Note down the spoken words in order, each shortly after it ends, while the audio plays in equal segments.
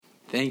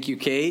Thank you,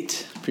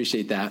 Kate.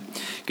 Appreciate that.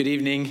 Good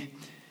evening.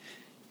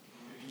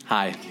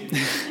 Hi.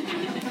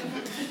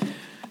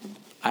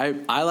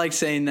 I like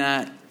saying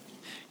that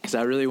because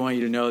I really want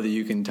you to know that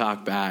you can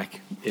talk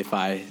back. If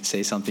I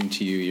say something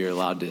to you, you're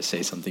allowed to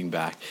say something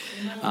back.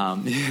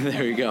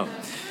 There you go.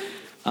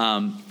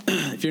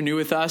 If you're new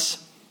with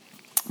us,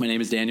 my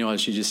name is Daniel,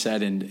 as she just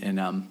said, and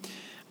I'm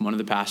one of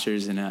the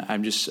pastors, and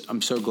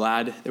I'm so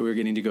glad that we're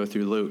getting to go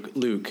through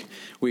Luke.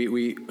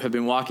 We have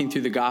been walking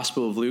through the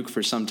Gospel of Luke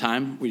for some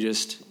time. We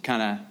just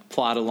kind of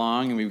plod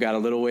along, and we've got a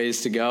little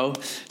ways to go.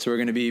 So we're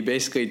going to be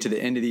basically to the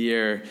end of the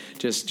year,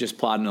 just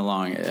plodding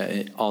along.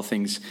 All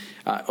things,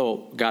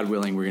 God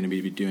willing, we're going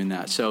to be doing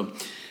that. So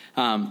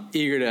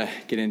eager to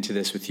get into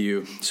this with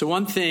you. So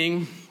one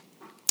thing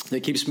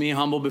that keeps me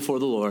humble before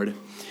the Lord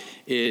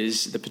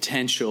is the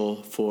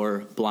potential for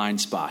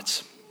blind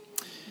spots.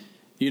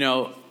 You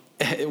know,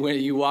 when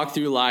you walk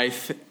through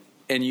life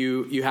and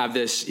you have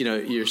this,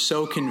 you're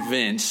so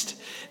convinced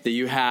that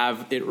you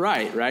have it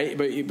right?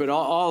 But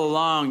all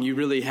along you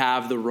really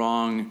have the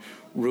wrong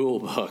rule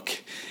book.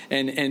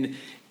 And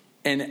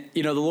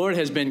the Lord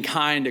has been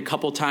kind a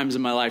couple times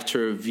in my life to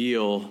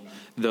reveal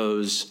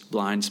those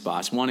blind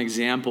spots. One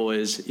example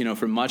is,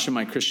 for much of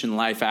my Christian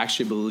life, I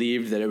actually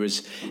believed that it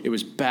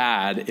was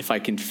bad if I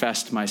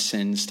confessed my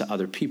sins to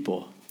other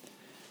people.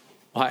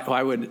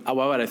 Why would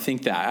I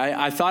think that?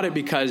 I thought it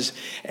because,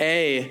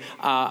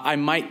 I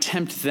might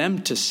tempt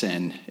them to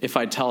sin if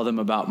I tell them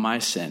about my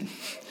sin,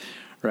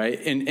 right?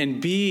 And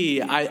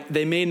B,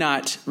 they may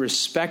not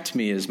respect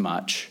me as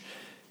much,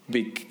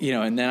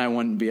 and then I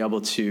wouldn't be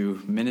able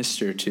to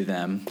minister to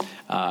them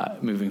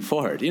moving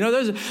forward.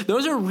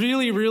 Those are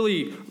really,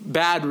 really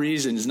bad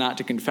reasons not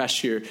to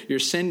confess your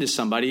sin to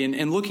somebody.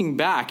 And looking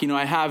back,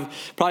 I have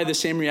probably the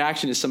same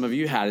reaction as some of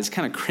you had. It's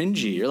kind of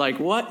cringy. You're like,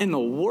 what in the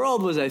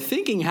world was I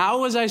thinking?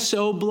 How was I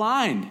so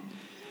blind?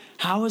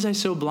 How was I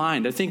so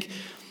blind? I think,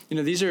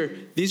 these are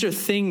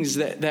things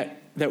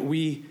that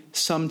we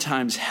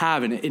sometimes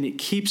have, and it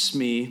keeps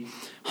me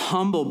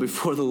humble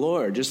before the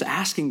Lord, just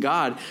asking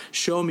God,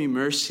 show me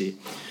mercy.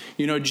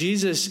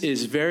 Jesus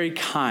is very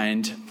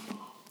kind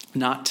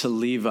not to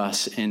leave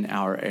us in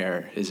our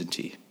error, isn't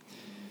he?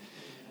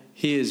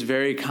 He is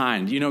very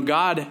kind.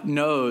 God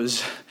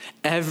knows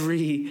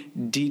every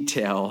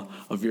detail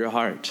of your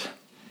heart,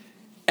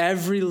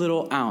 every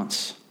little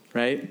ounce,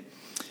 right?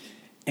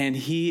 And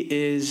he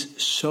is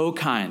so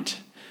kind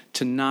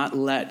to not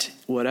let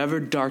whatever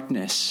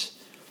darkness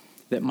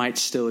that might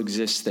still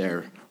exist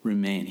there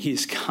remain. He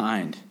is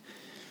kind.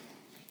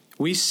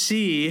 We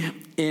see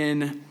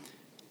in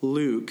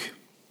Luke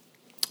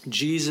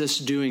Jesus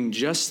doing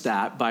just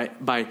that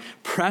by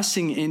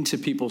pressing into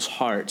people's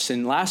hearts.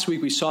 And last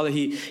week we saw that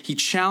he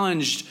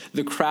challenged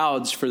the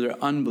crowds for their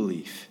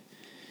unbelief.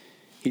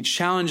 He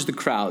challenged the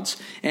crowds,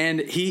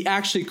 and he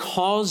actually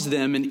calls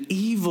them an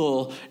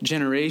evil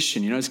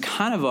generation. It's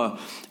kind of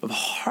a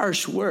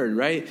harsh word,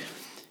 right?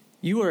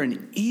 You are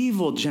an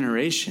evil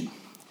generation.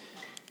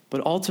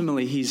 But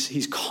ultimately,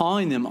 he's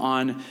calling them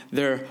on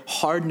their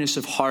hardness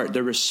of heart,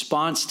 their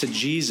response to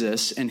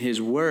Jesus and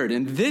his word.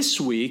 And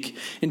this week,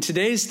 in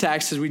today's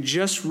text, as we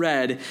just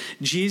read,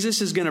 Jesus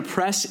is going to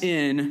press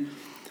in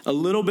a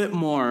little bit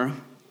more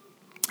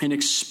and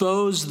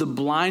expose the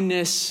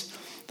blindness,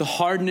 the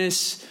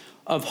hardness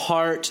of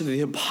heart, the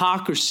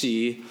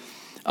hypocrisy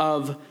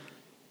of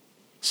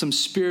some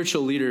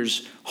spiritual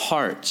leaders'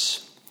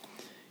 hearts.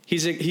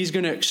 He's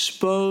going to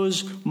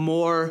expose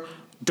more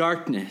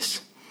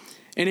darkness.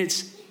 And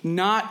it's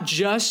not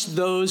just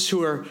those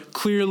who are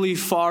clearly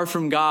far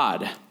from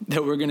God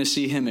that we're going to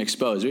see him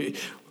expose.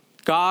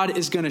 God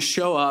is going to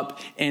show up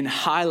and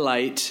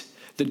highlight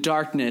the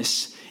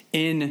darkness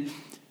in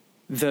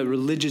the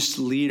religious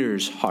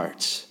leaders'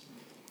 hearts.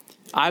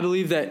 I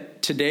believe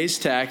that today's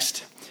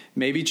text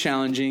may be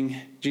challenging.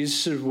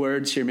 Jesus'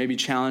 words here may be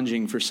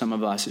challenging for some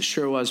of us. It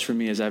sure was for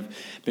me as I've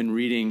been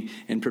reading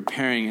and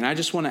preparing. And I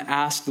just want to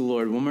ask the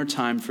Lord one more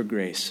time for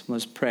grace.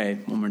 Let's pray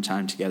one more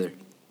time together.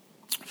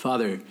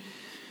 Father,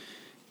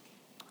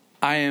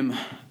 I am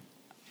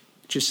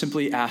just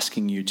simply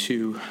asking you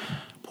to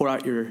pour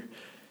out your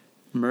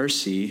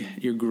mercy,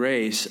 your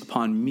grace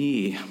upon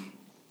me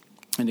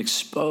and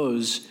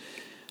expose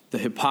the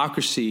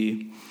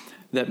hypocrisy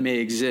that may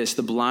exist,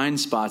 the blind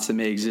spots that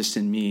may exist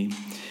in me.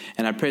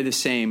 And I pray the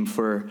same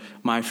for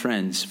my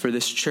friends, for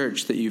this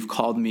church that you've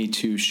called me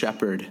to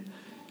shepherd.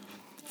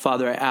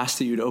 Father, I ask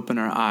that you would open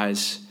our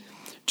eyes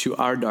to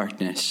our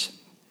darkness,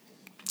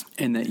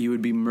 and that you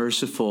would be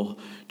merciful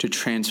to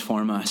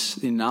transform us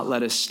and not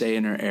let us stay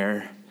in our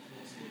error.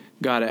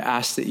 God, I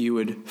ask that you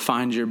would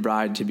find your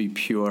bride to be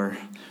pure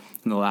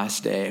in the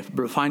last day.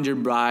 Find your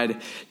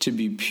bride to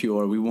be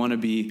pure. We want to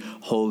be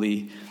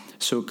holy.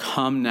 So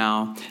come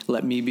now.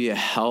 Let me be a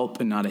help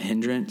and not a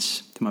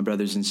hindrance to my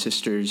brothers and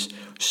sisters.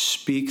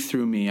 Speak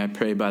through me, I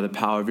pray, by the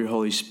power of your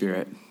Holy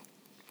Spirit.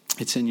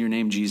 It's in your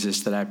name,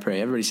 Jesus, that I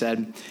pray. Everybody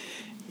said,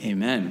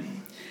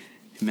 amen.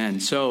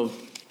 Amen. So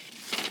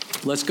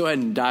Let's go ahead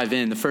and dive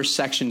in. The first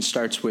section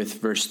starts with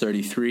verse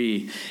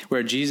 33,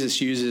 where Jesus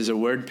uses a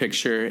word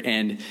picture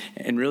and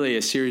really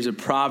a series of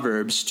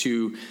proverbs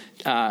to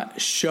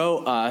show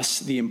us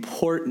the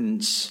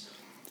importance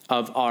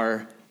of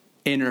our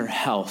inner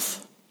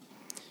health.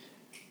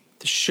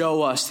 To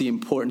show us the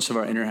importance of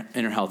our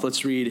inner health.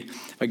 Let's read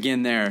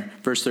again there,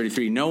 verse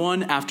 33. No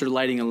one, after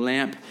lighting a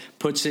lamp,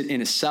 puts it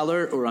in a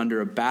cellar or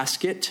under a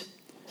basket,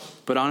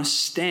 but on a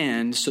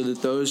stand so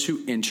that those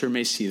who enter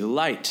may see the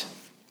light.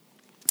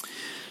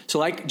 So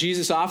like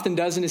Jesus often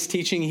does in his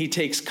teaching, he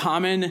takes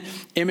common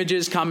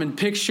images, common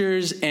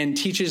pictures, and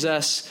teaches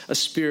us a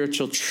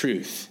spiritual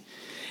truth.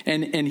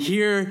 And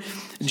here,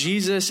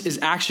 Jesus is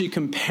actually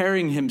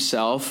comparing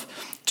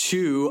himself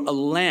to a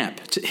lamp,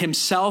 to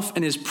himself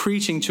and his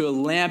preaching to a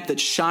lamp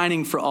that's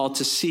shining for all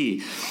to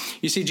see.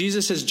 You see,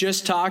 Jesus has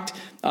just talked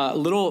a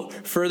little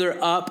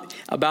further up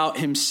about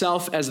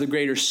himself as the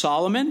greater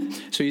Solomon.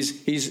 So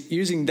he's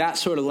using that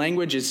sort of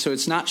language. So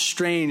it's not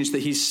strange that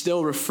he's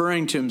still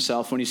referring to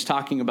himself when he's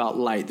talking about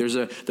light. There's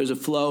a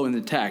flow in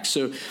the text.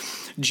 So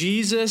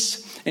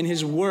Jesus and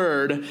his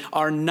word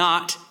are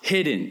not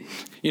hidden.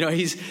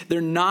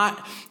 They're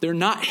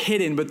not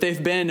hidden, but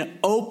they've been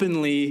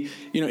openly,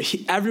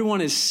 everyone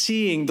is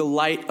seeing the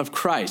light of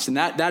Christ. And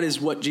that is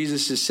what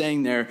Jesus is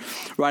saying there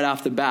right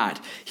off the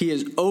bat. He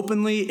has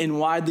openly and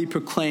widely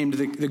proclaimed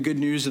the good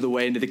news of the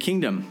way into the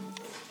kingdom.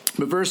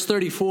 But verse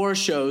 34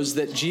 shows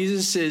that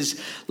Jesus'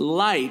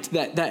 light,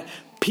 that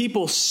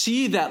people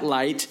see that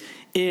light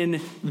in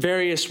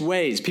various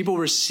ways. People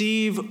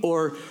receive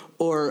or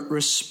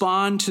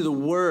respond to the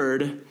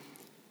word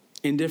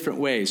in different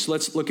ways. So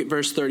let's look at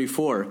verse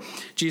 34.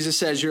 Jesus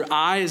says, your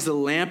eye is the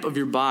lamp of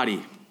your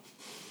body.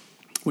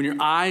 When your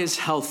eye is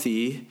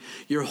healthy,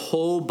 your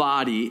whole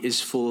body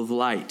is full of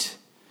light.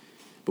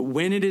 But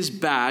when it is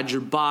bad, your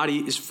body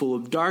is full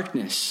of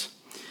darkness.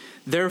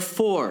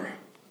 Therefore,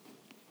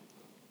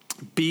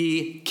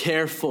 be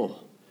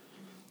careful,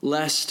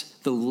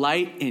 lest the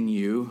light in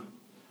you,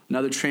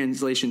 another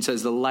translation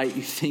says the light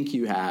you think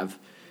you have,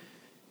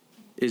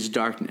 is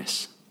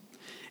darkness.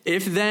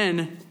 If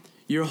then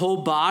your whole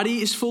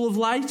body is full of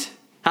light,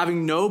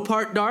 having no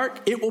part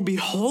dark, it will be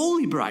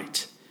wholly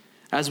bright,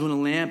 as when a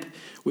lamp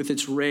with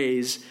its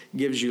rays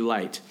gives you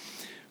light.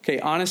 Okay,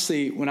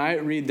 honestly, when I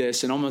read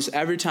this, and almost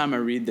every time I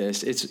read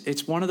this,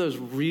 it's one of those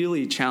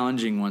really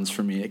challenging ones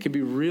for me. It can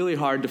be really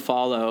hard to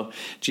follow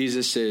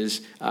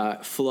Jesus's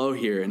flow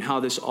here and how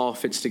this all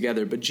fits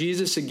together. But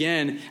Jesus,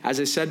 again,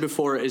 as I said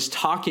before, is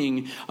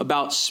talking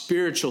about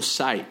spiritual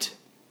sight.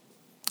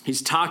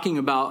 He's talking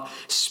about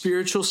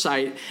spiritual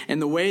sight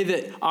and the way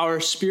that our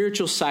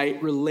spiritual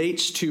sight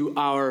relates to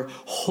our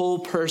whole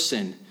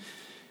person,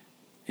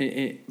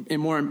 and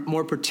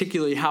more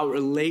particularly how it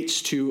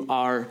relates to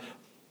our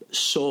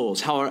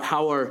souls,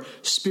 how our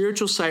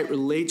spiritual sight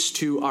relates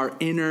to our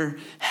inner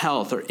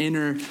health, our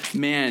inner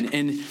man.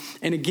 And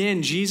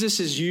again, Jesus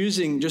is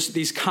using just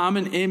these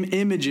common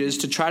images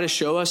to try to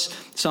show us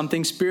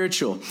something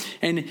spiritual.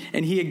 And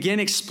he again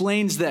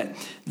explains that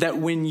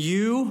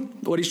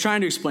what he's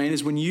trying to explain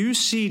is when you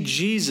see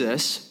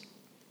Jesus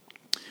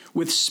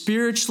with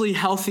spiritually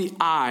healthy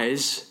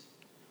eyes,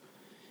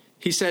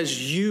 he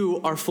says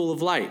you are full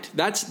of light.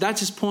 That's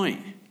his point.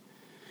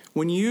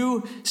 When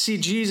you see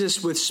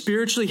Jesus with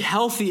spiritually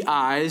healthy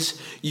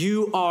eyes,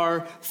 you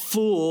are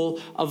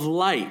full of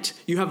light.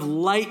 You have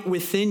light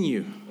within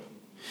you.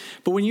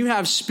 But when you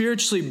have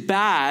spiritually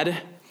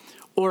bad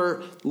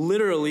or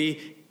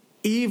literally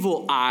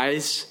evil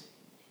eyes,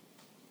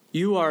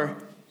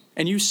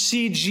 and you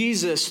see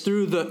Jesus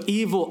through the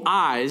evil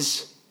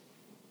eyes,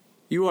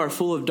 you are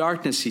full of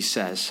darkness, he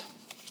says.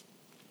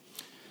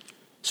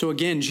 So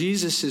again,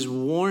 Jesus is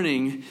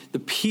warning the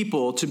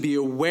people to be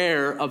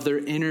aware of their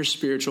inner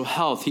spiritual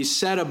health. He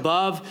said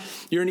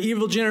above, you're an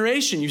evil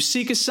generation. You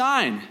seek a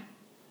sign.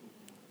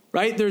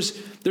 Right? There's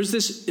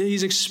this,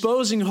 he's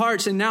exposing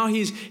hearts, and now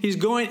he's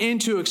going in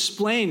to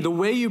explain the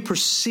way you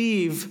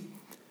perceive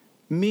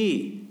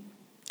me.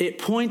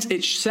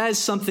 It says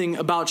something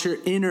about your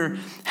inner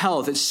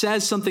health. It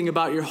says something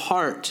about your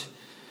heart.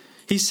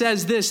 He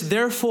says this,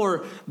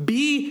 therefore,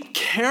 be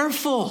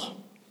careful.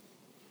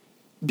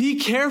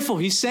 Be careful.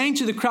 He's saying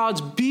to the crowds,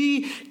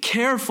 be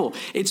careful.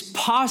 It's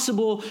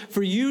possible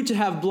for you to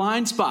have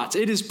blind spots.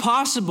 It is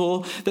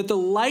possible that the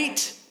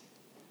light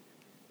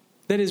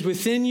that is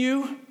within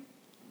you,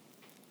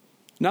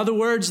 in other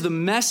words, the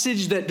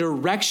message that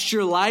directs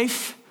your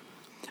life,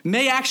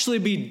 may actually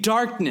be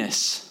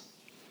darkness.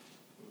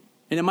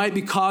 And it might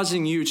be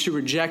causing you to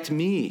reject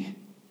me,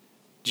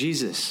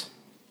 Jesus.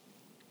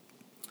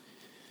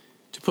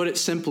 To put it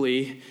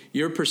simply,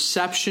 your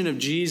perception of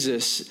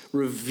Jesus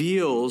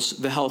reveals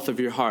the health of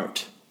your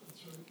heart.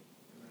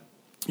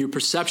 Your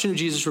perception of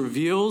Jesus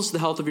reveals the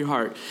health of your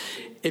heart.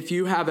 If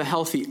you have a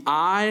healthy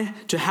eye,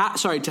 to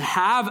have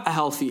a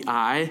healthy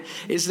eye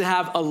is to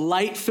have a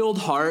light-filled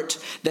heart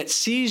that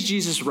sees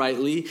Jesus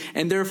rightly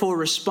and therefore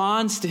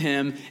responds to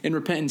him in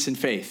repentance and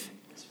faith.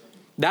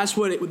 That's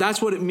what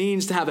it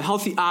means to have a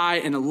healthy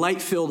eye and a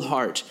light-filled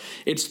heart.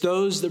 It's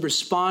those that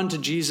respond to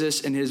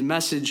Jesus and his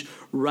message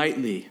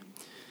rightly.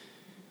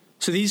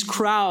 So these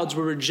crowds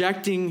were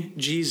rejecting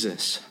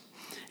Jesus,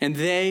 and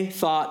they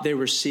thought they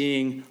were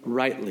seeing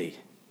rightly,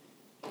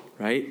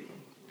 right?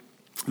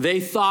 They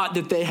thought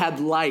that they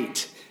had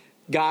light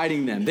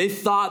guiding them. They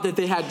thought that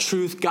they had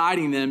truth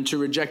guiding them to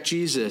reject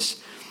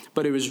Jesus,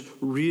 but it was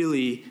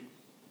really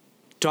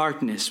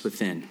darkness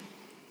within.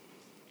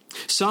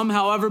 Some,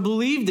 however,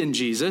 believed in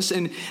Jesus,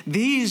 and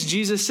these,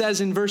 Jesus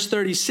says in verse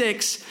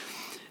 36,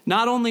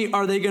 not only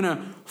are they going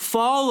to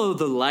follow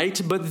the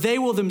light, but they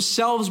will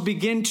themselves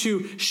begin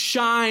to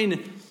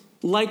shine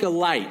like a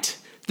light.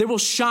 They will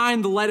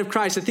shine the light of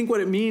Christ. I think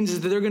what it means is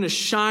that they're going to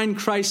shine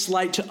Christ's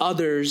light to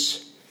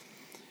others.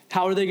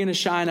 How are they going to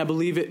shine? I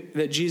believe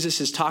that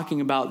Jesus is talking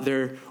about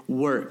their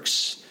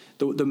works,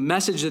 the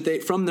message that they,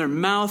 from their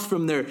mouth,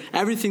 from their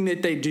everything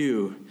that they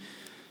do.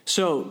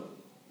 So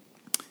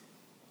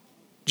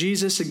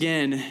Jesus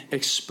again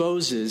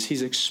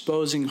he's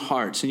exposing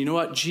hearts. And you know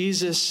what?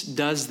 Jesus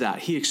does that.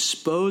 He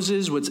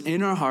exposes what's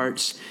in our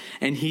hearts,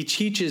 and he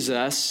teaches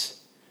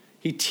us.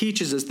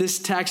 This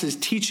text is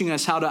teaching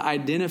us how to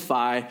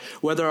identify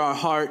whether our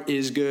heart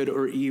is good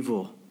or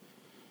evil,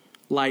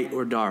 light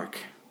or dark.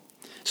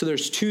 So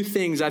there's two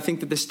things I think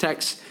that this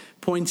text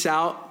points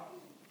out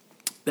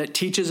that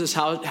teaches us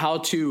how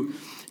to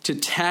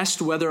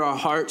test whether our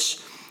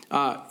hearts,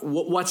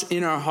 what's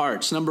in our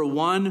hearts. Number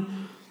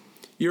one,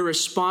 your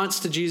response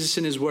to Jesus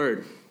and his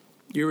word.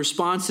 Your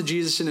response to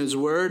Jesus and his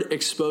word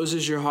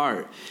exposes your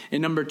heart. And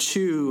number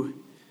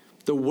two,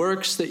 the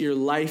works that your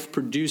life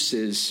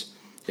produces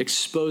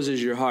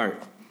exposes your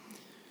heart.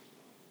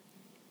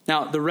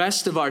 Now, the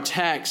rest of our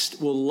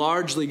text will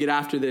largely get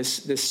after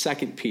this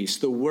second piece.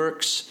 The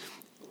works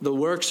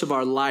of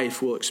our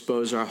life will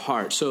expose our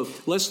heart. So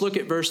let's look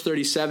at verse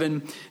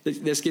 37.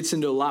 This gets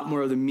into a lot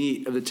more of the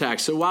meat of the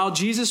text. So while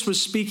Jesus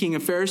was speaking, a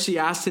Pharisee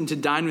asked him to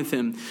dine with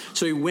him.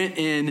 So he went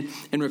in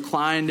and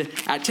reclined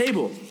at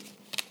table.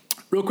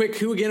 Real quick,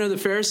 who again are the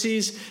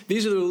Pharisees?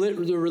 These are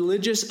the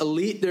religious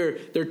elite.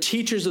 They're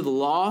teachers of the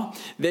law.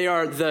 They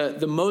are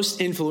the most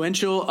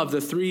influential of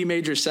the three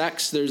major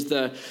sects. There's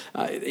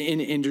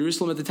in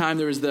Jerusalem at the time,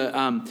 there was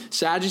the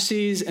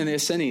Sadducees and the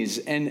Essenes.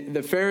 And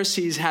the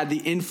Pharisees had the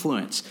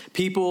influence.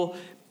 People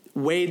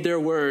weighed their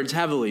words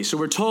heavily. So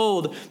we're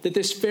told that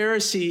this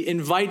Pharisee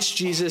invites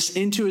Jesus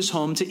into his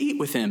home to eat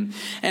with him.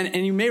 And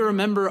you may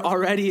remember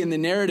already in the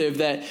narrative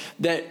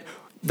that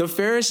the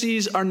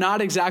Pharisees are not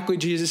exactly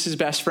Jesus'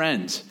 best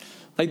friends.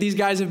 Like, these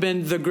guys have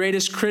been the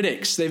greatest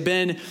critics. They've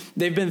been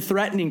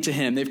threatening to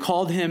him. They've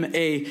called him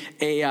a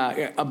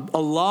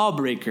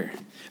lawbreaker.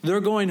 They're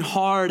going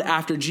hard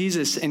after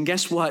Jesus. And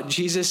guess what?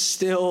 Jesus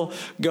still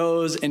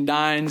goes and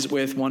dines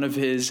with one of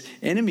his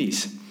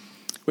enemies,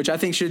 which I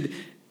think should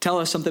tell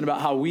us something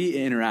about how we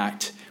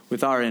interact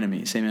with our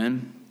enemies.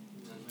 Amen.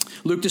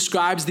 Luke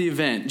describes the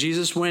event.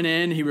 Jesus went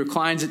in, he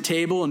reclines at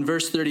table, and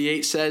verse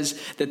 38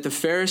 says that the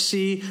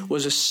Pharisee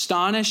was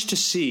astonished to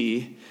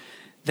see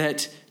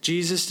that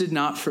Jesus did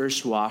not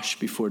first wash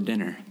before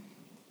dinner.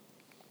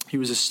 He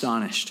was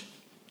astonished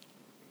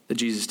that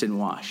Jesus didn't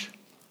wash.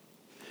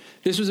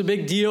 This was a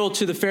big deal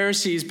to the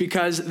Pharisees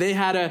because they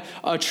had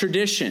a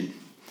tradition.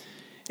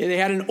 They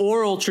had an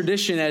oral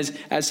tradition,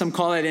 as some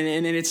call it,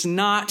 and it's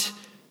not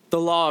the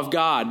law of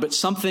God, but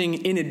something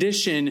in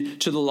addition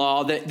to the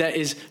law that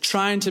is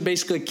trying to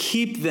basically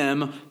keep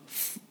them,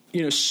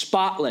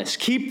 spotless,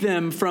 keep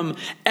them from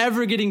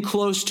ever getting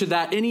close to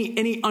that,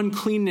 any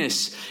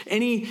uncleanness,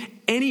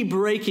 any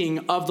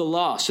breaking of the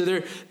law. So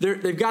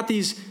they've got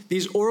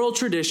these oral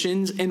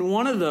traditions, and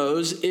one of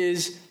those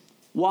is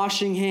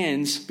washing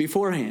hands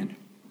beforehand,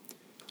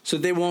 so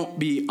they won't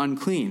be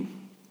unclean.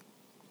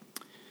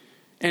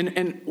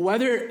 And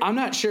whether, I'm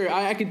not sure,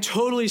 I could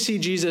totally see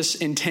Jesus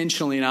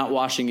intentionally not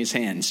washing his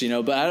hands,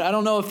 but I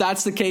don't know if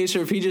that's the case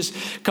or if he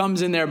just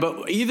comes in there.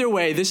 But either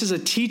way, this is a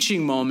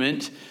teaching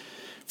moment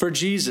for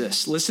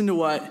Jesus. Listen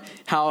to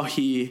how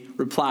he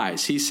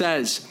replies. He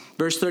says,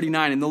 verse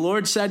 39, and the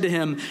Lord said to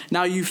him,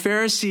 now you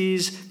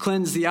Pharisees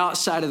cleanse the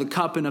outside of the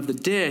cup and of the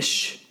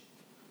dish,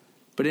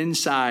 but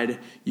inside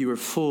you are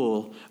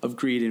full of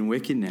greed and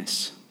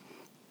wickedness.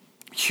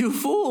 You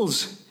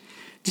fools!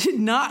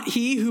 Did not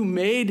he who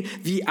made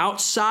the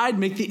outside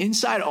make the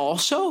inside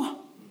also?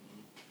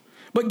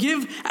 But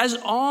give as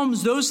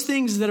alms those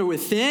things that are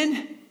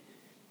within,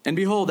 and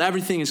behold,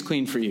 everything is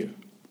clean for you.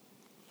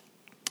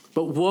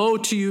 But woe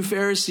to you,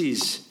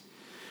 Pharisees,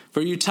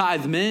 for you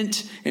tithe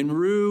mint and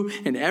rue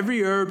and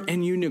every herb,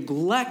 and you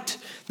neglect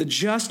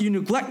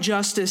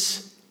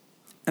justice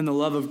and the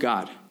love of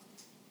God.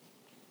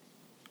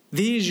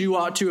 These you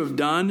ought to have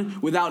done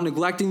without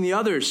neglecting the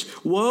others.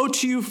 Woe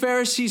to you,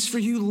 Pharisees, for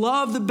you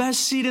love the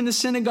best seat in the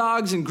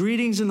synagogues and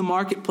greetings in the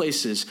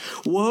marketplaces.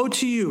 Woe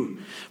to you,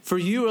 for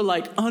you are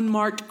like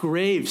unmarked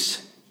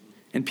graves,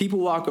 and people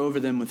walk over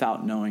them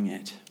without knowing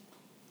it.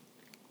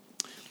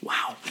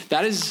 Wow,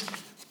 that is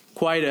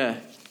quite a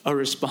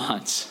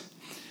response.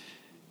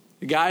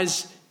 The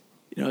guys,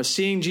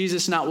 seeing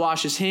Jesus not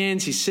wash his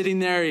hands, he's sitting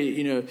there,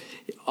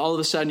 all of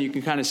a sudden you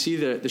can kind of see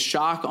the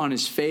shock on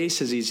his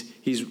face as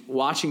he's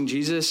watching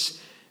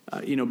Jesus,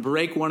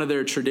 break one of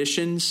their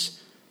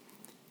traditions.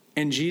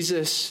 And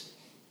Jesus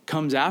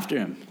comes after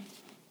him.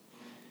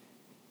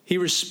 He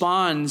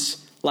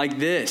responds like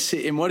this.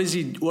 And what is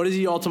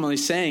he ultimately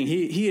saying?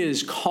 He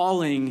is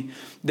calling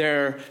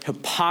their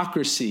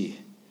hypocrisy.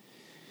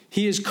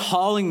 He is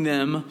calling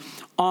them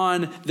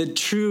on the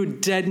true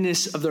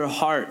deadness of their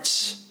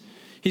hearts.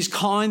 He's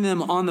calling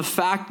them on the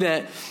fact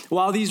that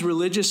while these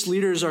religious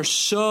leaders are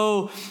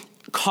so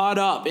caught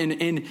up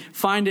and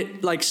find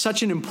it like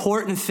such an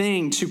important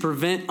thing to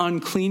prevent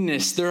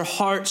uncleanness, their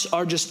hearts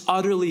are just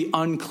utterly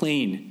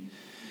unclean.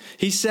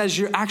 He says,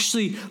 you're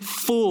actually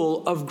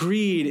full of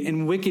greed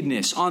and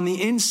wickedness. On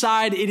the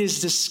inside, it is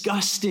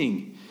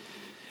disgusting.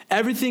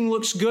 Everything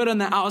looks good on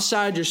the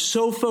outside. You're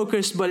so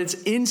focused, but it's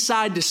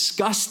inside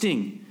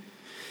disgusting.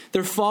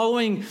 They're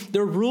following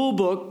their rule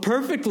book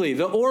perfectly.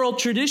 The oral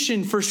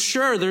tradition, for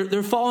sure.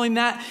 They're following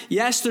that.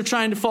 Yes, they're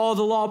trying to follow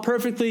the law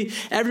perfectly.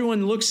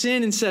 Everyone looks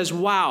in and says,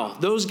 wow,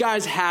 those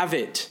guys have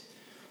it.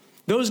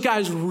 Those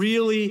guys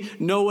really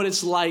know what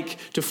it's like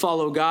to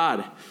follow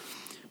God.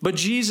 But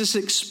Jesus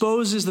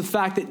exposes the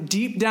fact that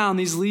deep down,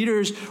 these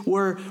leaders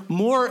were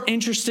more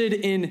interested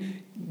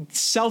in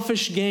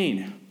selfish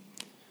gain,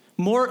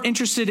 more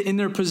interested in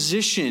their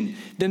position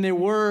than they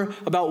were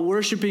about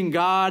worshiping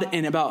God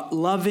and about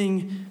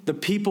loving the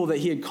people that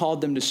he had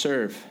called them to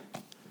serve.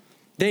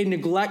 They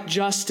neglect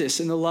justice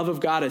and the love of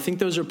God. I think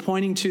those are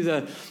pointing to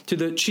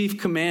the chief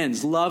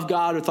commands. Love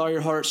God with all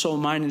your heart, soul,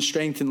 mind, and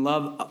strength, and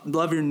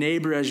love your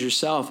neighbor as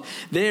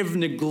yourself. They have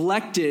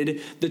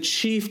neglected the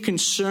chief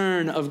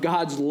concern of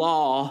God's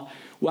law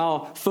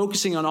while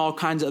focusing on all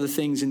kinds of other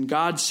things. And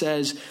God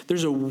says,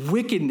 there's a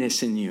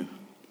wickedness in you.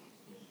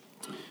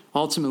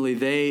 Ultimately,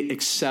 they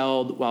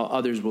excelled while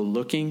others were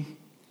looking,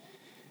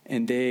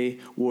 and they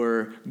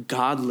were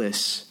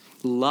godless,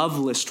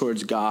 loveless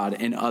towards God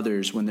and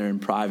others when they're in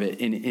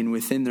private. And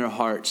within their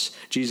hearts,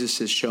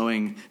 Jesus is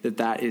showing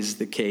that is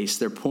the case.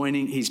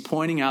 He's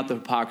pointing out the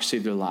hypocrisy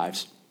of their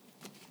lives.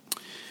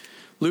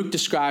 Luke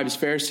describes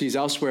Pharisees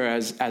elsewhere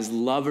as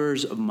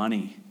lovers of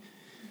money.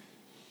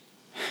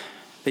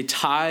 They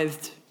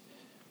tithed.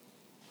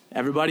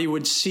 Everybody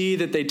would see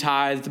that they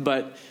tithed,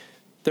 but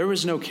there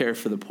was no care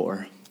for the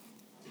poor.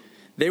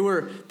 They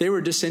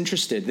were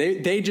disinterested.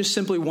 They just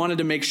simply wanted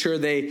to make sure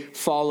they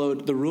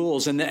followed the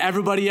rules and that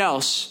everybody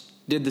else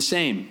did the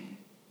same.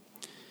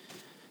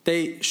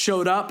 They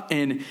showed up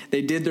and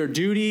they did their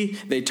duty.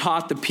 They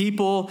taught the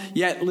people,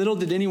 yet little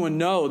did anyone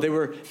know they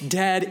were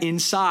dead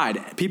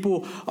inside.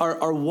 People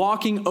are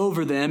walking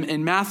over them,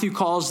 and Matthew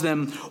calls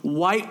them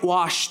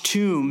whitewashed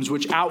tombs,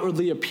 which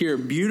outwardly appear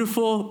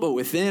beautiful, but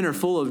within are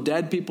full of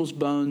dead people's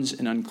bones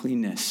and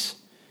uncleanness.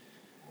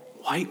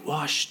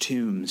 Whitewashed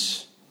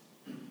tombs.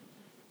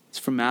 It's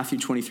from Matthew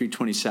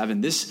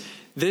 23:27.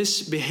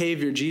 This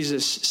behavior,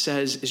 Jesus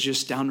says, is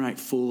just downright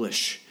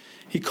foolish.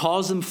 He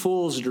calls them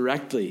fools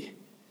directly.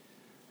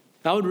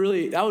 That would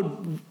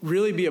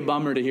really be a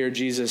bummer to hear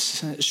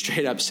Jesus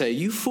straight up say,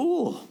 "You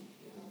fool."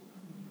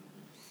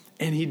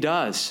 And he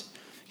does.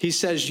 He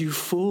says, "You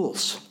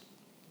fools."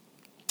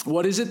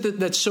 What is it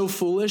that's so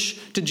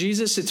foolish to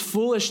Jesus? It's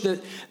foolish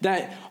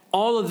that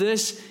all of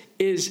this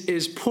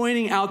is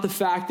pointing out the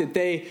fact that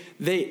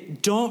they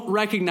don't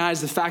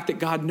recognize the fact that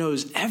God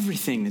knows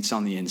everything that's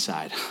on the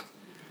inside.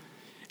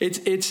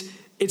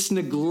 It's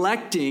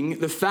neglecting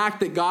the fact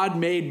that God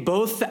made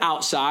both the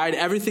outside,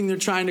 everything they're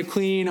trying to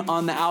clean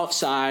on the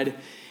outside,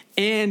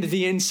 and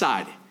the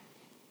inside.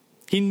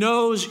 He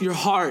knows your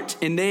heart,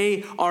 and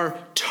they are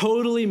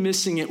totally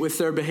missing it with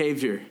their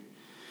behavior.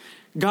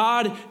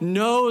 God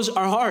knows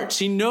our hearts.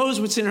 He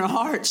knows what's in our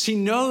hearts. He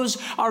knows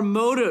our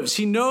motives.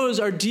 He knows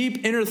our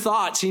deep inner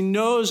thoughts. He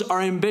knows our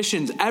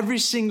ambitions, every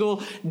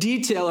single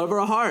detail of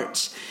our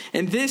hearts.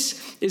 And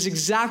this is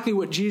exactly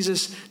what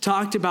Jesus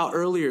talked about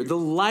earlier. The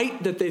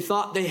light that they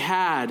thought they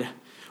had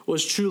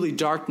was truly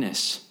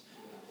darkness.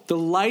 The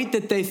light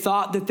that they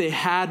thought that they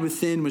had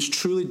within was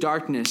truly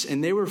darkness.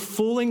 And they were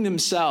fooling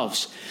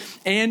themselves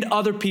and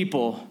other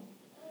people,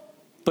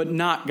 but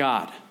not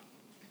God.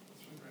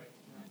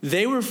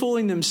 They were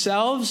fooling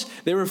themselves.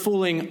 They were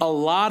fooling a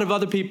lot of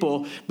other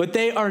people, but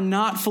they are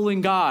not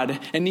fooling God,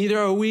 and neither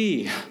are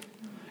we.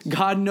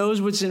 God knows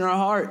what's in our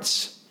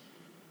hearts.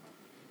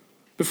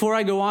 Before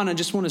I go on, I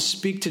just want to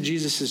speak to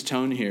Jesus'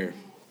 tone here.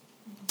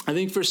 I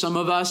think for some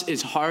of us,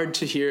 it's hard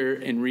to hear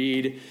and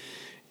read,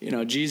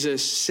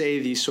 Jesus say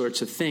these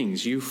sorts of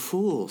things. You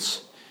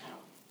fools.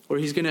 Or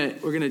we're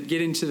going to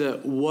get into the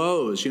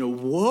woes,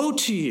 woe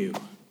to you.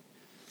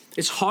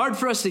 It's hard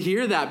for us to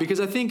hear that because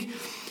I think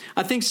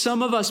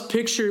some of us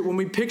when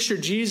we picture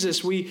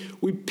Jesus, we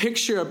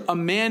picture a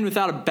man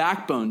without a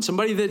backbone,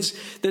 somebody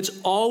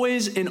that's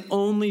always and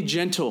only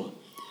gentle,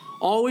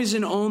 always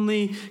and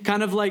only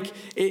kind of like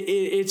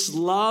it's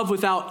love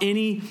without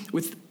any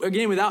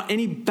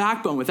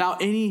backbone,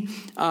 without any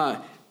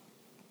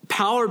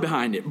power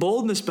behind it,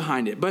 boldness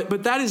behind it.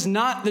 But that is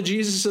not the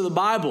Jesus of the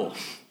Bible.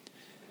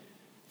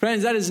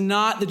 Friends, that is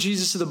not the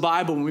Jesus of the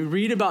Bible. When we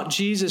read about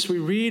Jesus, we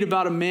read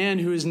about a man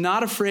who is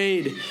not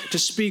afraid to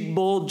speak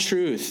bold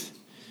truth.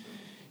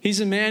 He's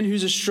a man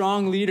who's a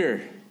strong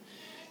leader.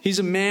 He's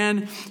a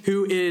man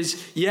who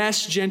is,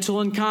 yes,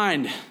 gentle and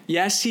kind.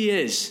 Yes, he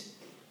is.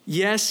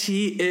 Yes,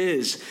 he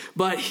is.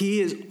 But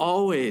he is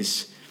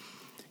always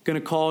going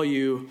to call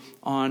you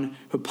on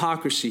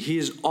hypocrisy. He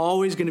is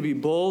always going to be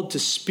bold to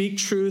speak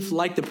truth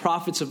like the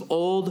prophets of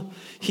old.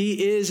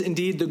 He is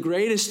indeed the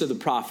greatest of the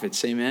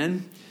prophets.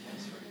 Amen.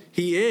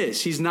 He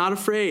is. He's not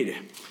afraid.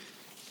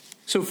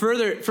 So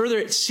further,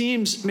 it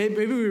seems,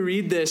 maybe we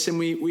read this and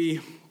we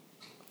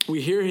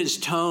hear his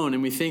tone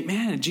and we think,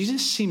 man,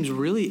 Jesus seems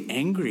really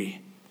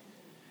angry.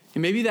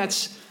 And maybe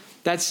that's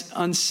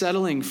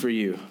unsettling for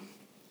you.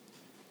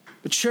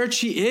 But church,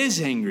 he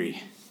is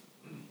angry.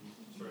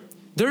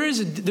 There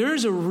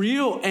is a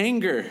real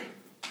anger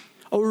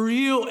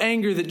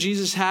that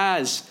Jesus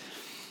has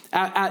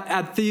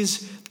at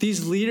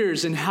these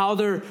leaders and how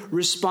they're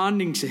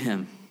responding to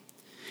him.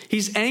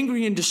 He's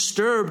angry and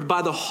disturbed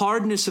by the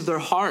hardness of their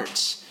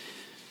hearts.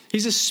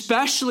 He's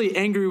especially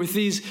angry with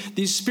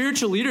these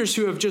spiritual leaders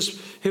who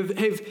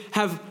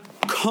have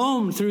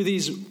combed through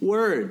these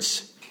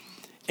words.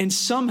 And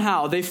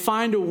somehow they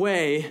find a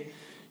way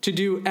to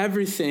do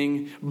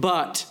everything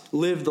but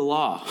live the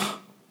law.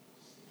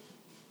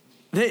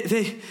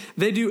 They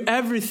do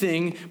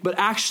everything but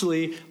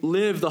actually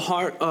live the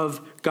heart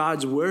of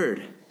God's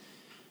word.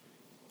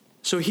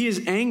 So he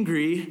is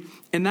angry,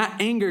 and that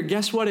anger,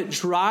 guess what? It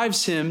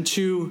drives him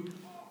to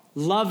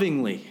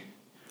lovingly,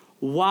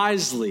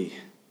 wisely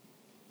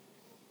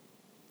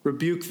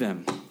rebuke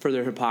them for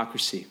their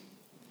hypocrisy.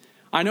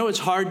 I know it's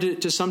hard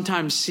to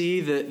sometimes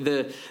see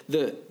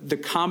the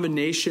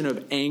combination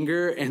of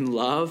anger and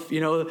love,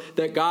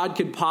 that God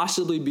could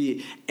possibly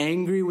be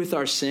angry with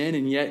our sin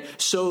and yet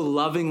so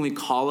lovingly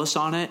call us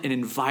on it and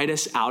invite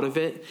us out of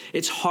it.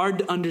 It's hard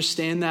to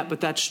understand that, but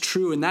that's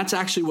true. And that's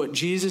actually what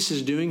Jesus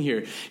is doing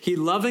here. He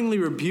lovingly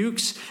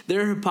rebukes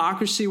their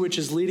hypocrisy, which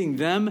is leading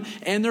them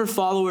and their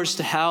followers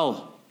to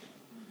hell.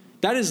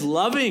 That is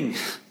loving.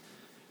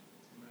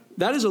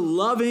 That is a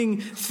loving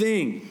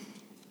thing.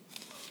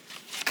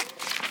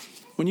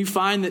 When you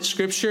find that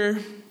Scripture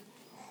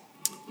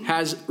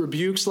has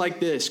rebukes like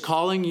this,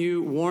 calling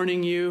you,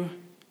 warning you,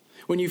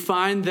 when you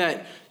find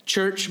that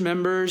church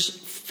members,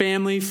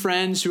 family,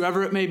 friends,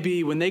 whoever it may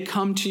be, when they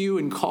come to you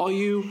and call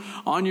you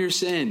on your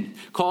sin,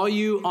 call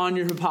you on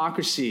your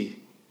hypocrisy,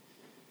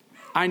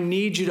 I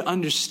need you to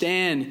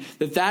understand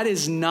that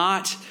is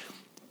not,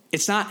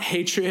 it's not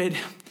hatred.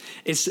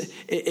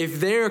 If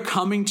they're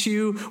coming to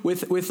you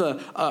with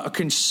a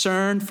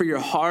concern for your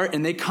heart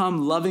and they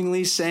come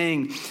lovingly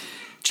saying,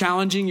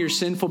 challenging your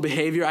sinful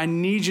behavior, I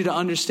need you to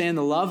understand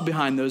the love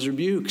behind those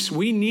rebukes.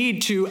 We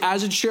need to,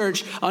 as a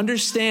church,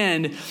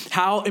 understand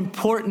how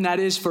important that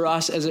is for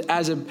us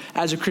as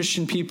a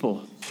Christian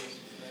people.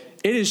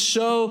 It is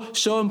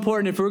so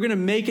important if we're going to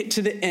make it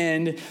to the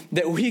end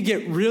that we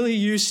get really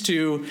used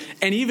to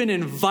and even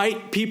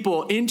invite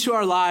people into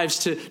our lives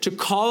to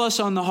call us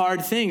on the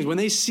hard things. When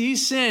they see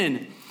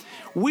sin,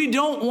 we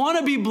don't want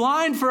to be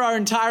blind for our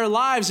entire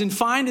lives and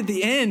find at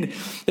the end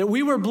that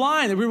we were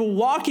blind, that we were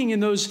walking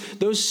in those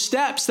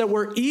steps that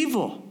were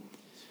evil.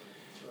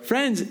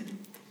 Friends,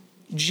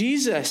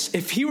 Jesus,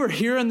 if he were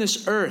here on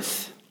this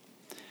earth,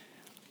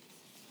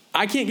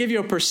 I can't give you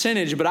a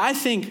percentage, but I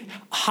think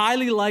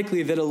highly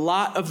likely that a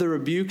lot of the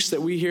rebukes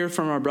that we hear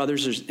from our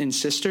brothers and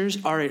sisters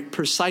are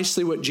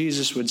precisely what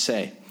Jesus would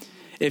say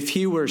if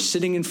he were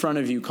sitting in front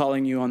of you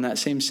calling you on that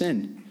same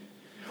sin.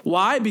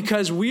 Why?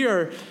 Because we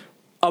are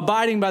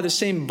abiding by the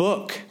same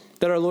book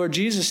that our Lord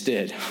Jesus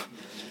did.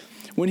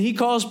 When he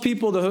calls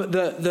people,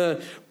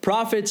 the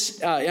prophets,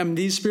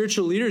 these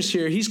spiritual leaders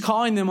here, he's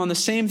calling them on the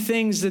same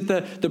things that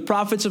the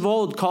prophets of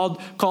old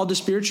called the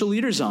spiritual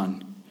leaders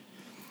on.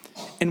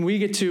 And we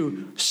get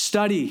to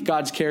study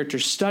God's character,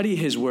 study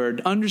his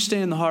word,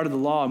 understand the heart of the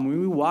law. And when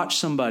we watch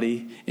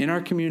somebody in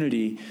our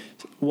community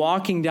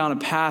walking down a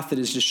path that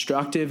is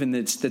destructive and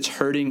that's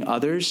hurting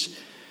others,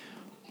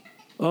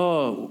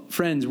 oh,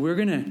 friends, we're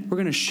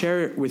gonna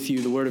share it with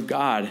you, the word of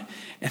God.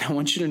 And I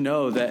want you to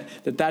know that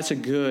that's a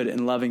good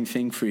and loving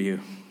thing for you.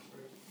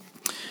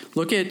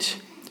 Look at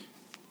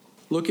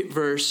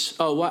verse.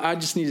 I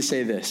just need to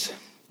say this.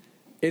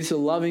 It's a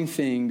loving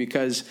thing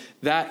because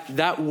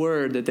that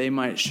word that they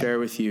might share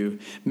with you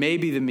may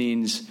be the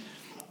means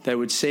that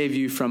would save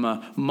you from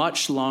a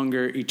much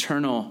longer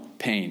eternal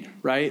pain,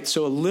 right?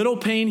 So a little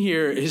pain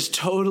here is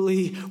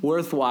totally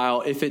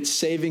worthwhile if it's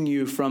saving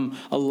you from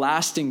a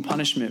lasting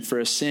punishment for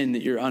a sin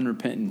that you're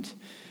unrepentant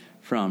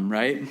from,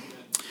 right?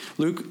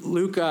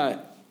 Luke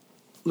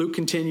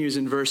continues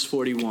in verse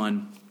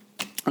 41.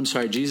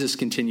 Jesus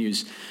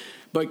continues.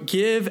 But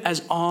give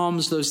as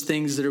alms those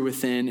things that are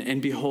within,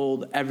 and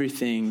behold,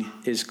 everything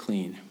is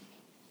clean.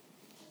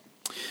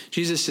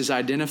 Jesus is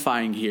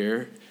identifying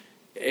here,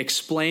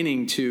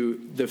 explaining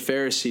to the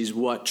Pharisees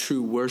what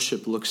true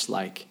worship looks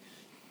like.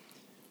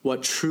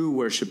 What true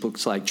worship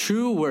looks like.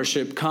 True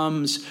worship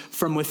comes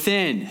from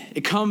within.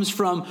 It comes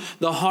from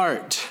the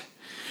heart.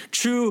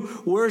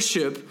 True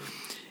worship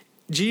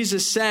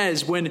Jesus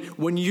says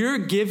when you're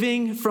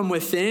giving from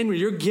within, when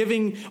you're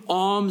giving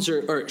alms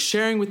or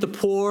sharing with the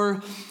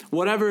poor,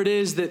 whatever it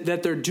is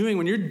that they're doing,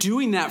 when you're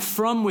doing that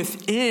from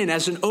within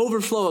as an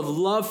overflow of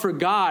love for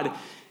God,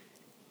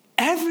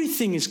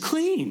 everything is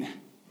clean.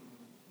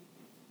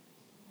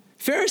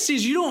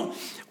 Pharisees,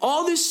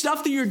 all this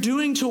stuff that you're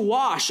doing to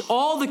wash,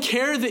 all the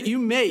care that you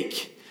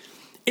make,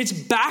 it's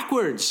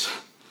backwards.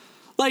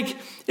 Like,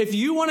 if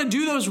you want to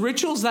do those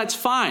rituals, that's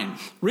fine.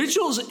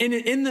 Rituals in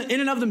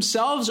and of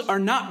themselves are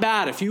not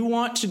bad. If you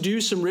want to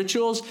do some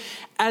rituals,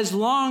 as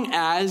long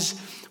as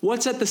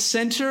what's at the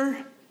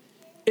center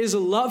is a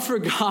love for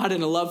God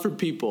and a love for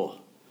people.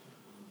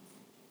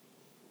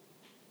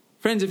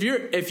 Friends, if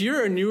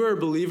you're a newer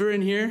believer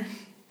in here,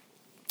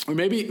 or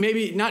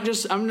maybe not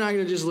just, I'm not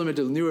going to just limit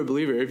to newer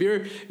believer. If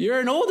you're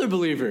an older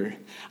believer,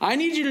 I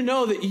need you to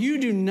know that you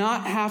do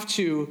not have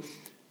to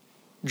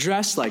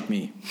dress like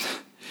me.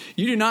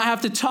 You do not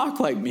have to talk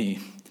like me.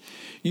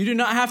 You do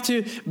not have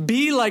to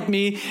be like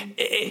me,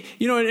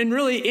 in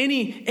really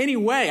any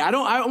way.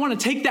 I want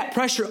to take that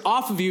pressure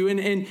off of you,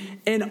 and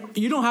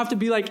you don't have to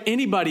be like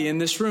anybody in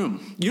this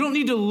room. You don't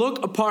need to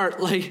look apart,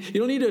 you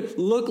don't need to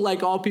look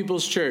like All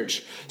People's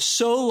Church,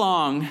 so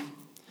long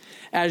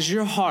as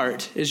your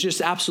heart is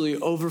just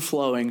absolutely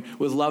overflowing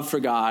with love for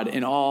God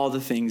in all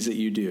the things that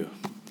you do.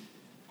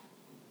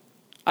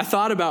 I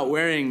thought about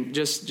wearing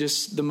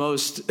just the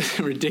most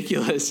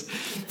ridiculous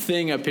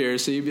thing up here.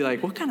 So you'd be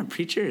like, what kind of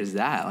preacher is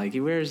that? Like,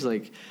 he wears I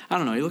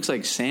don't know, he looks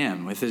like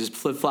Sam with his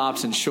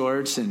flip-flops and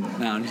shorts. And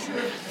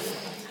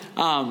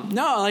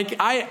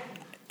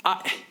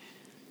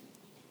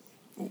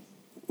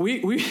we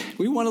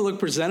want to look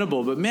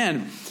presentable, but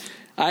man,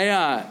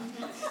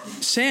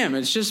 Sam,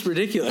 it's just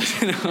ridiculous.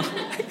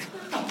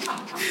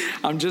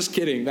 I'm just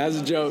kidding. That's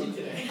a joke.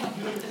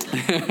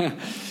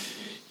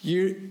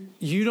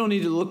 You don't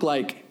need to look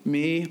like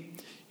me.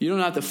 You don't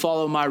have to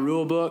follow my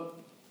rule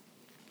book.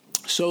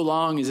 So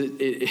long as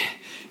it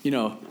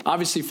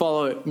obviously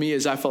follow me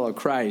as I follow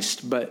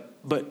Christ,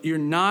 but you're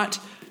not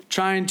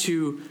trying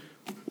to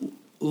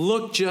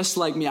look just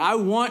like me. I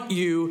want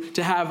you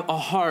to have a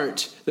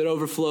heart that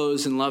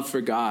overflows in love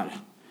for God.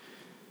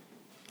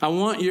 I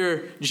want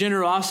your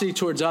generosity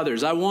towards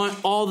others. I want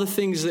all the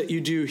things that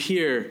you do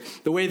here,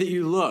 the way that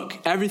you look,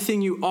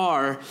 everything you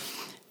are,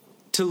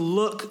 to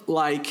look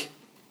like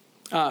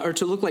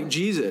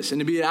Jesus and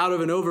to be out of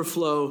an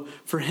overflow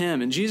for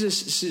him. And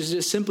Jesus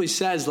just simply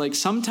says,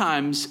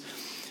 sometimes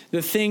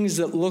the things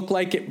that look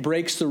like it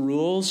breaks the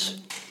rules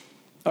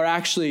are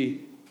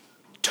actually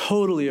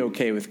totally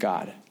okay with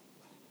God.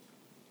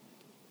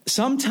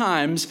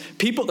 Sometimes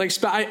people I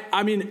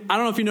don't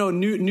know if you know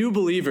new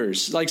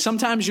believers.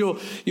 Sometimes you'll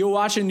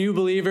watch a new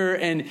believer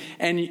and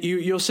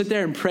you'll sit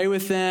there and pray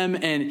with them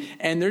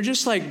and they're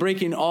just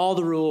breaking all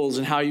the rules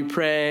and how you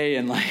pray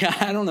and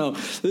I don't know,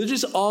 they're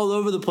just all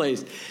over the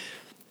place.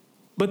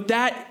 But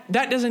that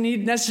doesn't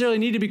necessarily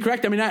need to be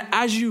correct. I mean,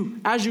 as you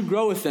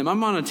grow with them,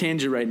 I'm on a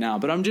tangent right now,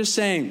 but I'm just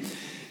saying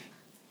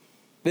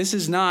this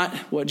is not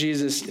what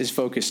Jesus is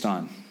focused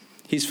on.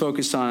 He's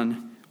focused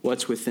on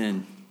what's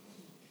within.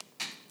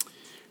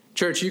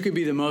 Church, you could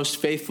be the most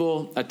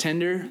faithful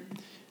attender.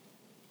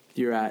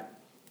 You're at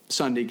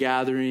Sunday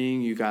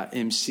gathering, you got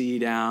MC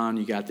down,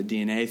 you got the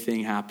DNA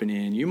thing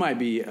happening. You might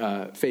be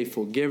a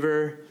faithful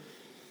giver.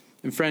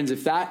 And friends,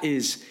 if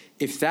that's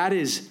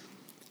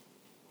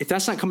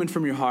not coming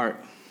from your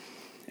heart,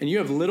 and you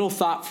have little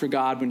thought for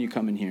God when you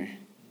come in here,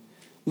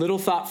 little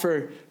thought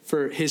for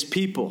his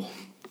people,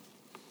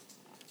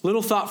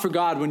 little thought for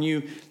God when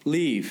you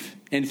leave,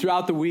 and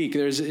throughout the week,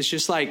 it's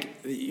just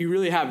you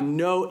really have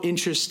no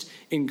interest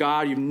in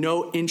God. You have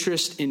no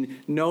interest in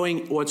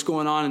knowing what's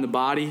going on in the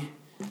body.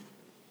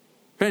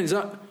 Friends,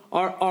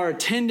 our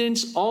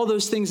attendance, all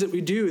those things that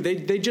we do,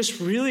 they just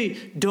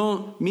really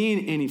don't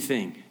mean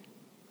anything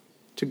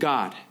to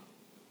God.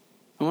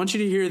 I want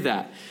you to hear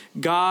that.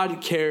 God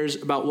cares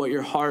about what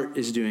your heart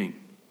is doing.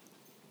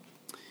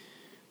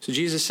 So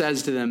Jesus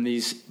says to them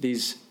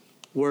these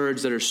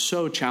words that are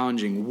so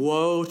challenging.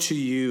 Woe to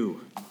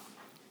you.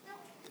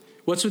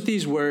 What's with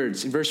these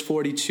words? In verse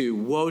 42,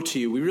 woe to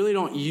you. We really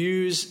don't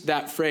use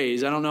that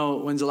phrase. I don't know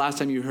when's the last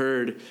time you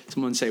heard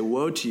someone say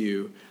woe to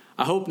you.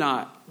 I hope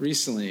not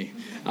recently.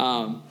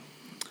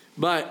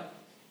 But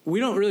we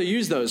don't really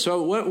use those.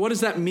 So what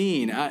does that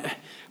mean?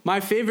 My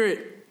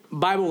favorite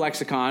Bible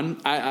lexicon,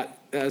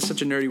 that's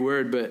such a nerdy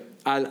word, but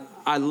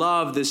I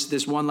love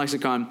this one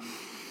lexicon.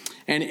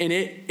 And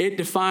it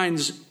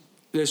defines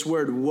this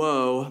word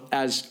woe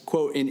as,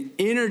 quote, an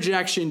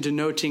interjection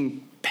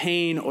denoting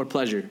pain or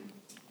pleasure.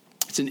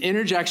 It's an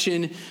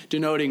interjection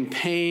denoting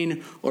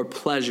pain or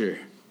pleasure.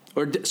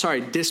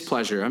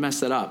 Displeasure. I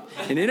messed that up.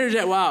 An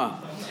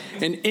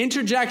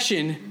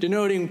interjection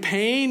denoting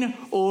pain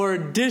or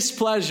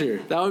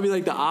displeasure. That would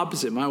be the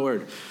opposite, my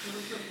word.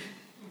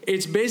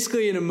 It's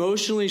basically an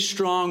emotionally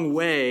strong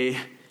way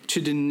to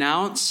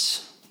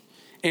denounce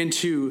and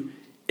to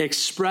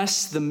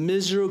express the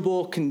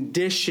miserable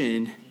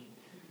condition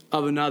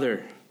of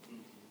another.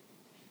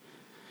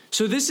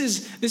 So this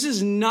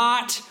is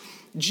not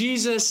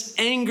Jesus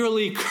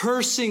angrily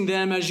cursing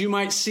them, as you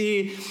might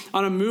see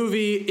in a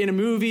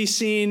movie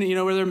scene,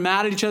 where they're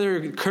mad at each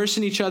other,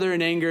 cursing each other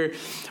in anger,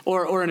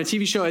 or in a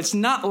TV show. It's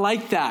not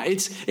like that.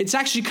 It's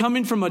actually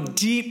coming from a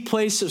deep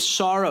place of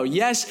sorrow.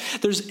 Yes,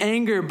 there's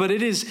anger, but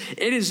it is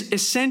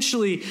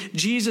essentially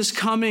Jesus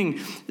coming,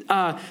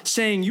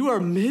 saying, you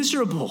are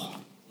miserable.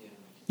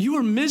 You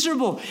are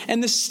miserable,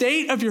 and the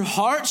state of your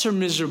hearts are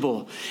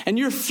miserable, and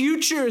your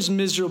future is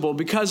miserable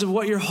because of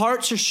what your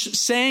hearts are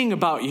saying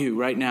about you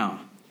right now.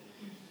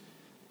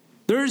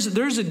 There's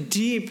a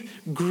deep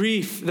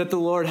grief that the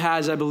Lord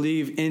has, I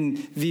believe,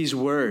 in these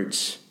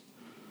words.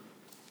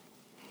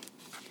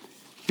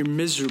 You're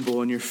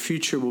miserable, and your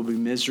future will be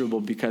miserable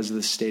because of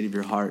the state of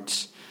your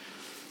hearts.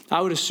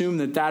 I would assume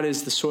that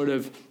is the sort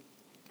of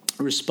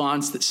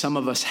response that some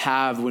of us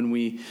have when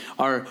we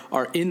are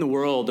in the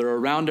world or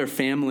around our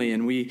family,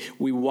 and we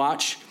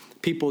watch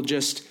people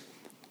just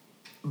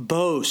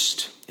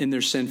boast in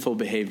their sinful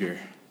behavior.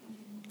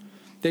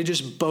 They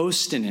just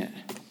boast in it.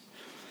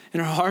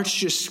 And our hearts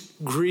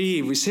just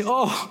grieve. We say,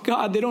 oh,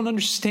 God, they don't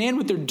understand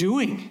what they're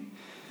doing.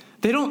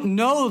 They don't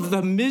know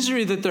the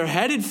misery that they're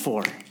headed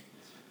for.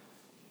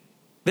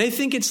 They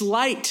think it's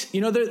light.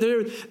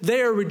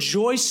 They are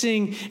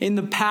rejoicing in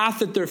the path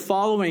that they're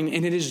following,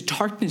 and it is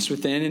darkness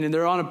within, and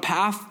they're on a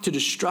path to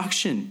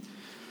destruction.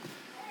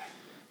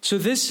 So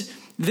this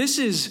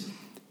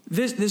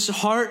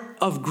heart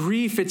of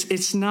grief,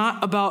 it's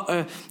not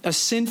about a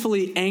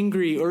sinfully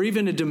angry or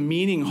even a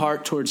demeaning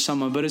heart towards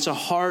someone, but it's a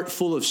heart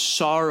full of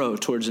sorrow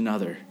towards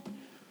another.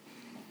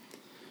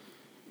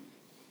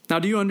 Now,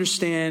 do you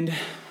understand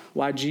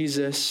why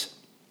Jesus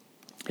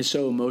is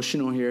so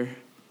emotional here?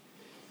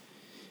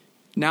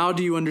 Now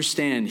do you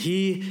understand?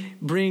 He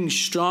brings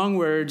strong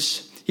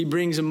words. He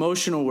brings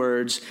emotional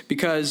words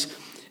because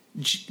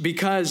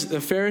the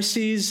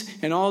Pharisees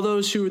and all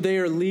those who they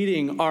are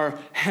leading are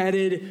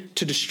headed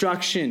to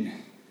destruction.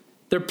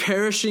 They're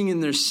perishing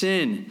in their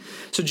sin.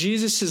 So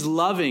Jesus is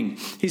loving.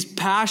 He's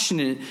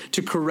passionate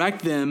to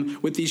correct them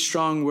with these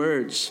strong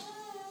words.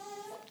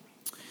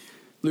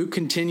 Luke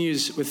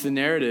continues with the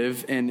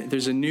narrative, and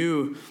there's a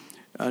new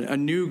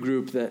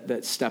group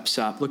that steps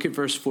up. Look at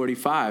verse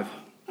 45.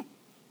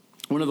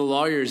 One of the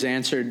lawyers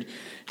answered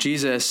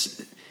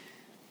Jesus,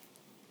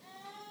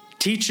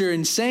 "Teacher,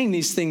 in saying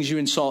these things, you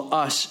insult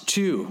us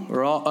too,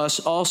 or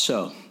us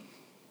also."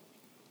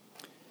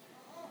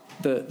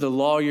 The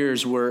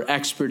lawyers were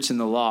experts in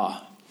the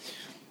law.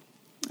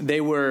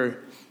 They're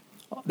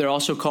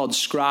also called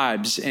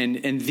scribes,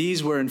 and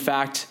these were in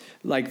fact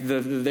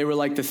they were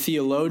like the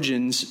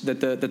theologians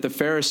that the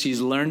Pharisees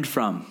learned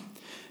from.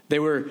 The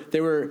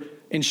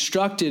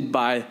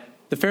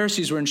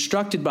Pharisees were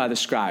instructed by the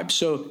scribes.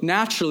 So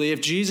naturally, if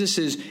Jesus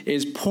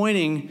is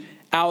pointing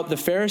out the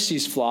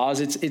Pharisees' flaws,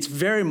 it's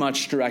very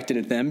much directed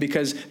at them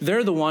because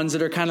they're the ones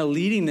that are kind of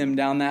leading them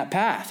down that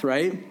path,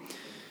 right?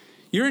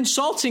 You're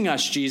insulting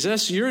us,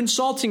 Jesus. You're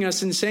insulting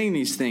us in saying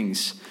these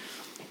things.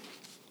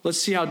 Let's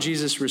see how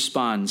Jesus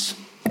responds.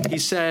 He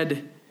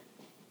said,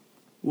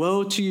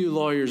 "Woe to you,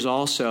 lawyers,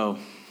 also,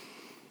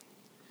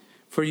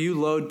 for you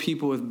load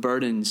people with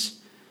burdens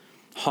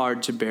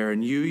hard to bear,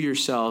 and you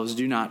yourselves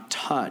do not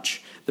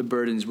touch the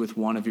burdens with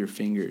one of your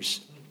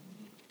fingers."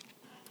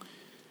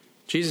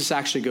 Jesus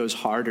actually goes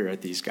harder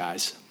at these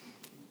guys.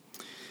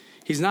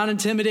 He's not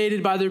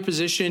intimidated by their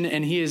position,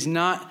 and he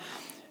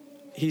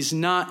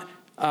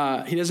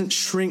doesn't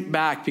shrink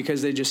back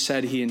because they just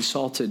said he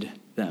insulted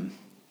them.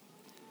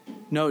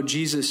 No,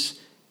 Jesus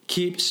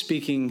keeps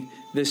speaking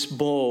this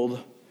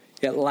bold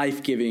yet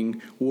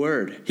life-giving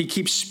word. He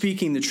keeps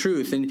speaking the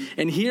truth.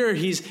 And here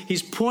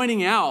he's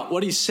pointing out,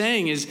 what he's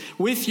saying is,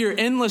 with your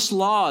endless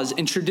laws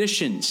and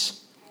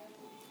traditions,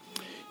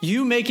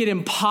 you make it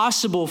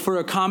impossible for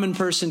a common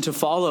person to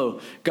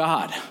follow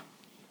God.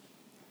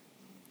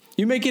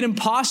 You make it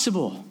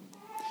impossible.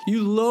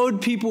 You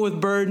load people with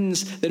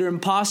burdens that are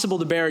impossible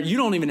to bear. You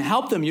don't even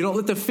help them. You don't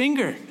lift a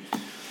finger.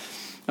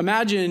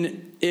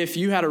 Imagine if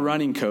you had a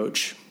running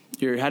coach.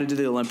 You're headed to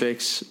the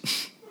Olympics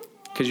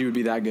because you would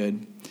be that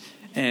good.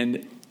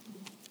 And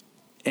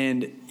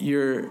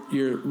your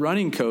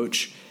running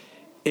coach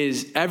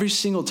is every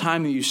single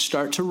time that you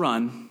start to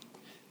run,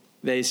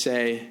 they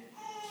say,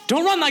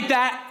 "Don't run like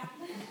that.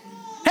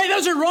 Hey,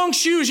 those are wrong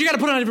shoes. You got to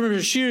put on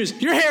different shoes.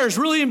 Your hair is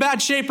really in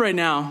bad shape right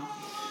now.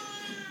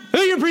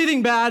 Oh, you're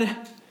breathing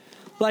bad."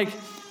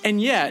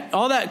 And yet,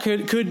 all that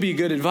could be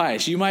good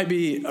advice. You might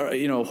be,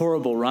 a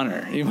horrible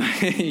runner.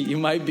 You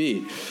might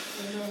be.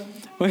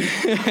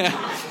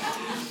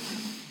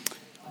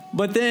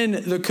 But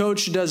then the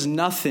coach does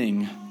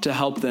nothing to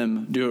help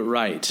them do it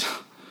right.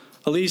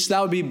 At least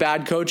that would be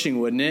bad coaching,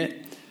 wouldn't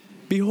it?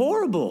 Be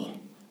horrible.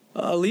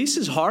 Elise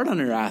is hard on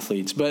her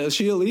athletes, but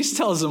she at least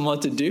tells them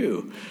what to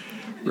do,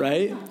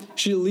 right?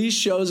 She at least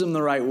shows them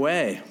the right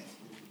way.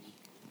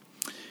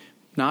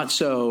 Not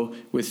so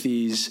with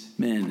these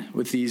men,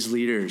 with these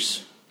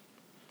leaders.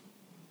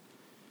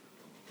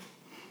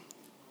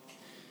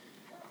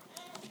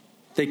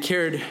 They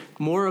cared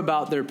more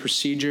about their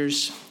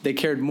procedures. They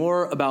cared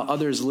more about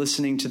others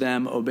listening to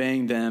them,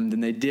 obeying them, than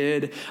they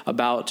did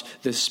about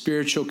the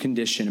spiritual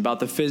condition, about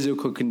the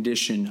physical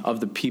condition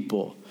of the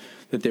people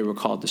that they were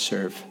called to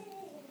serve.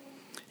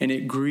 And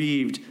it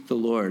grieved the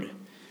Lord.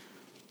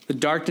 The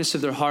darkness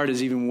of their heart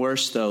is even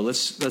worse, though.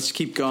 Let's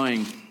keep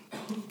going.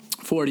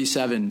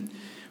 47.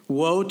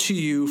 Woe to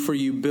you, for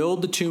you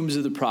build the tombs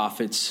of the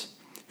prophets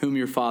whom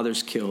your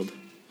fathers killed.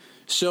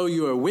 So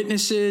you are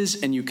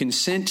witnesses, and you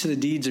consent to the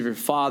deeds of your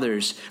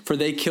fathers, for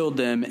they killed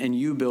them, and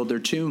you build their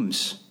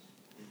tombs.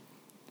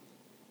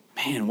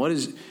 Man, what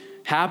is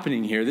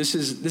happening here? This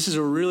is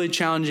a really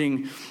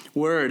challenging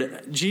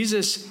word.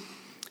 Jesus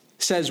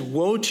says,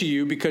 woe to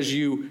you because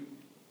you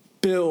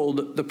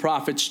build the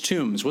prophets'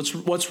 tombs.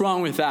 What's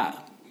wrong with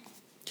that?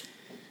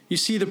 You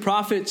see, the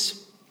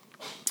prophets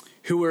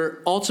who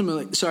were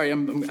ultimately, I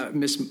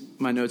missed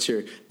my notes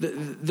here.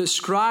 The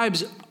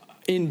scribes,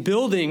 in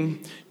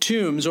building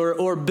tombs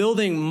or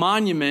building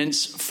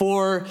monuments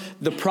for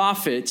the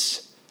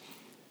prophets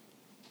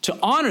to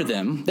honor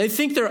them, they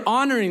think they're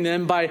honoring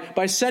them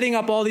by setting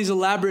up all these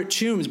elaborate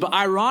tombs. But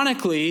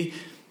ironically,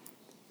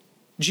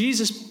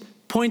 Jesus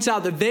points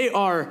out that they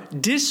are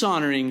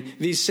dishonoring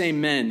these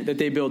same men that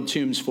they build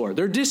tombs for.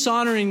 They're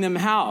dishonoring them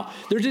how?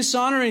 They're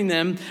dishonoring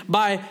them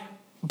by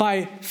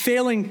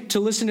failing to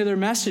listen to their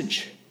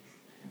message.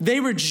 They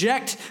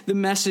reject the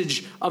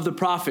message of the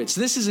prophets.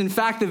 This is, in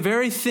fact, the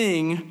very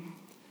thing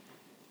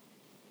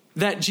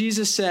that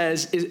Jesus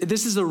says,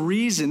 this is the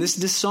reason, this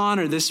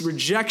dishonor, this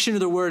rejection of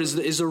the word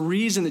is the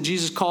reason that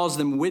Jesus calls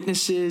them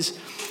witnesses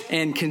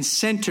and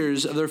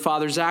consenters of their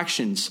Father's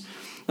actions.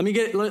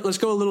 Let's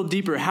go a little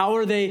deeper. How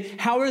are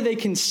they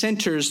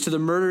consenters to the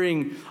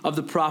murdering of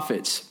the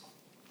prophets?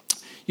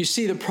 You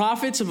see, the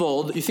prophets of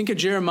old, you think of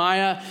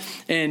Jeremiah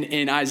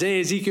and Isaiah,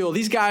 Ezekiel,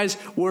 these guys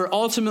were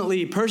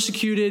ultimately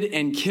persecuted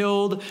and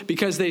killed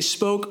because they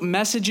spoke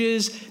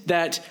messages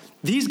that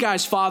these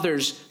guys'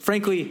 fathers,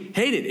 frankly,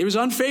 hated. It was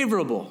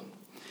unfavorable.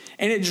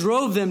 And it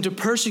drove them to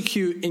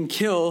persecute and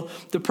kill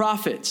the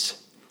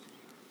prophets.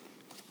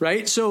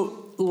 Right?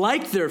 So,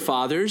 like their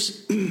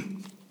fathers,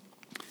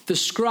 the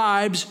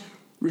scribes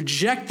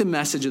reject the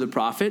message of the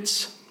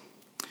prophets.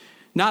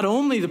 Not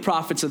only the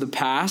prophets of the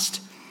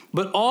past,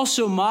 but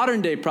also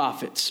modern day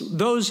prophets,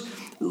 those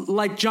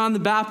like John the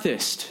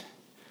Baptist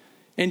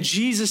and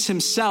Jesus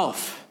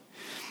himself.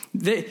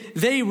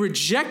 They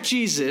reject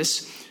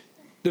Jesus,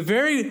 the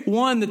very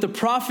one that the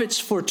prophets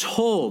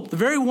foretold, the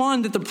very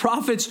one that the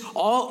prophets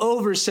all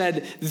over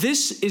said,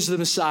 this is the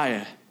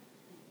Messiah.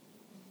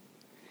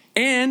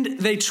 And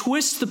they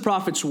twist the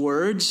prophet's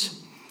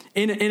words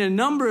in a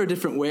number of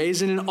different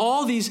ways. And in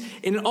all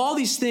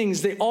these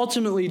things, they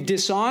ultimately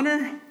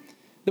dishonor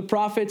the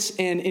prophets,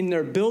 and in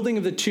their building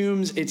of the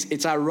tombs,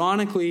 it's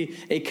ironically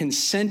a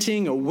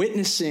consenting, a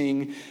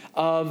witnessing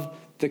of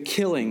the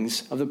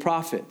killings of the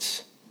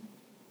prophets.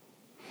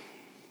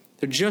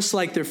 They're just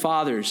like their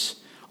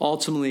fathers,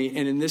 ultimately,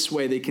 and in this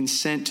way they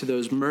consent to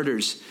those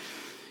murders.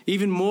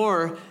 Even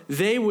more,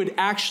 they would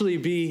actually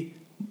be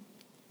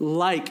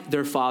like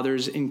their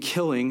fathers in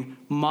killing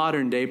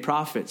modern day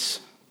prophets.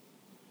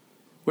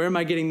 Where am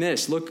I getting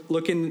this?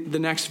 Look in the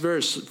next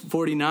verse,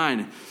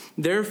 49.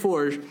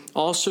 Therefore,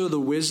 also the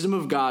wisdom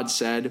of God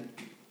said,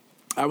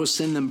 I will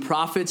send them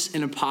prophets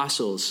and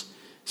apostles,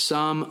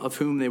 some of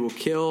whom they will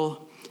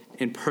kill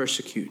and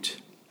persecute.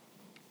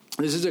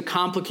 This is a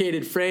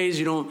complicated phrase.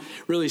 You don't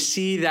really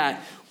see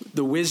that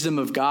the wisdom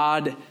of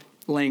God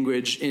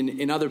language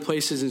in other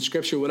places in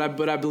Scripture.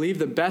 But I believe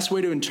the best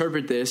way to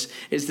interpret this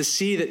is to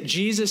see that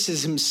Jesus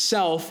is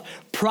himself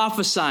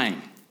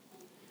prophesying.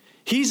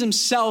 He's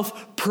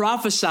himself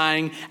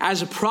prophesying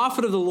as a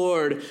prophet of the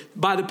Lord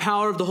by the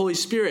power of the Holy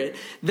Spirit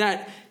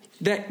that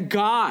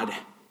God,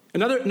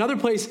 another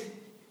place,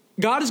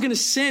 God is going to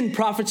send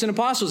prophets and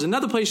apostles.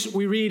 Another place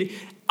we read,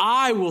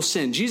 I will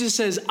send. Jesus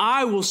says,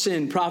 I will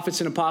send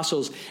prophets and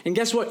apostles. And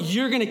guess what?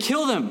 You're going to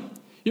kill them.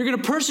 You're going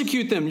to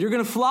persecute them. You're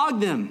going to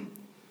flog them.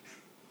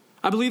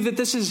 I believe that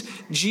this is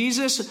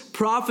Jesus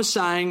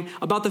prophesying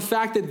about the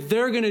fact that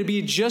they're going to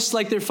be just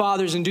like their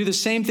fathers and do the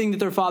same thing that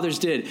their fathers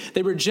did.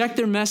 They reject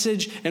their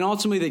message and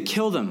ultimately they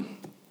kill them.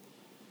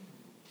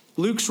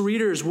 Luke's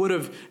readers would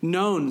have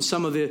known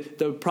some of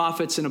the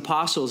prophets and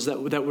apostles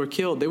that were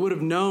killed. They would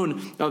have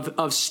known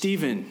of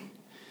Stephen.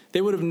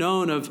 They would have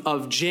known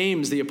of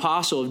James, the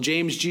apostle, of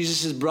James,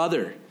 Jesus'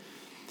 brother,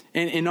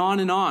 and on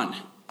and on.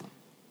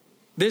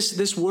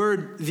 This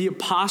word, the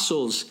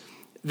apostles,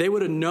 they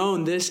would have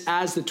known this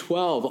as the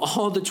 12.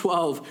 All the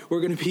 12 were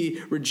going to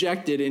be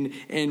rejected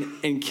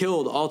and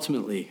killed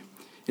ultimately.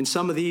 And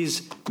some of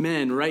these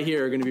men right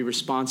here are going to be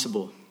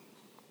responsible.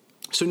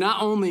 So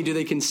not only do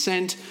they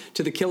consent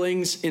to the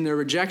killings in their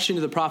rejection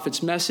of the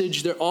prophet's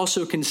message, they're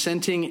also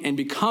consenting and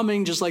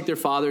becoming just like their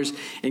fathers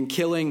and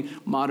killing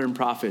modern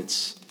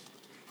prophets.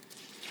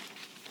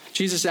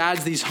 Jesus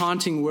adds these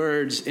haunting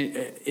words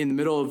in the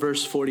middle of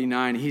verse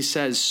 49. He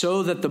says,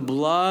 so that the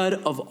blood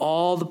of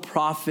all the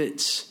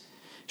prophets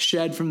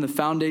shed from the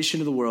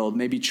foundation of the world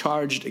may be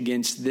charged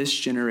against this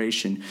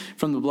generation.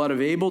 From the blood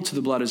of Abel to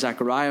the blood of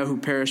Zechariah, who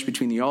perished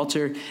between the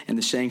altar and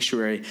the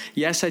sanctuary.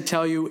 Yes, I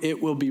tell you,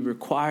 it will be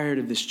required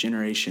of this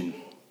generation.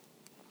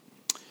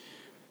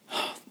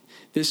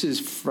 This is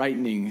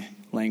frightening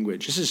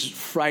language. This is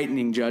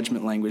frightening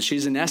judgment language.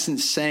 She's in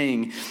essence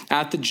saying,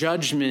 at the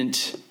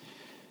judgment,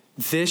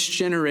 this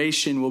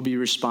generation will be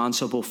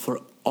responsible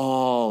for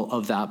all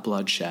of that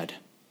bloodshed.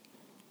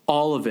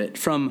 All of it.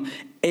 From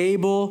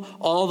Abel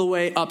all the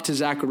way up to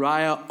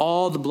Zechariah,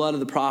 all the blood of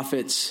the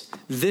prophets.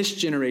 This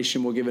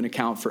generation will give an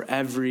account for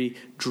every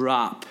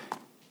drop.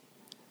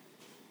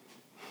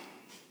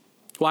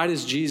 Why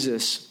does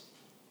Jesus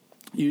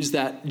use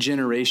that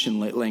generation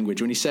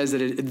language when he says that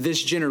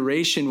this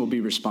generation will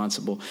be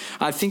responsible?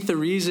 I think the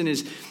reason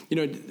is,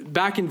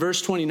 back in verse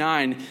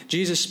 29,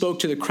 Jesus spoke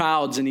to the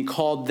crowds and he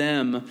called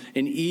them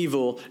an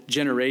evil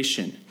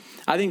generation.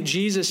 I think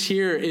Jesus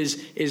here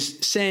is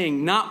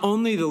saying not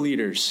only the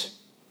leaders,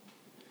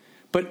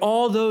 but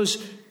all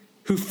those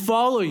who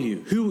follow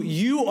you, who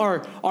you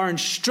are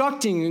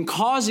instructing and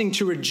causing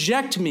to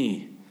reject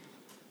me.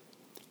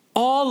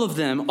 All of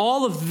them,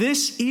 all of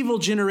this evil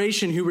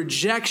generation who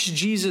rejects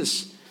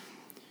Jesus,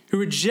 who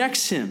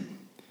rejects him,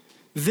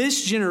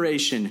 this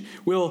generation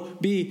they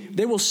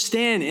will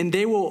stand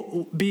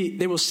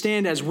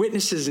as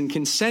witnesses and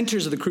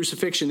consenters of the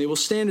crucifixion. They will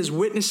stand as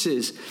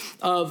witnesses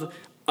of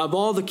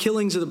all the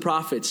killings of the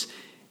prophets.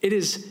 It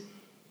is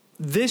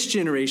this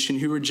generation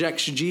who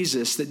rejects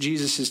Jesus that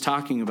Jesus is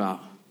talking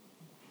about.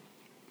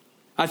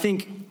 I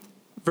think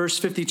verse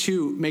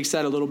 52 makes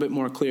that a little bit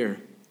more clear.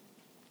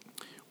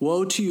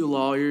 Woe to you,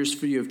 lawyers,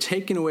 for you have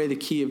taken away the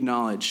key of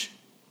knowledge.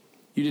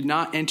 You did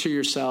not enter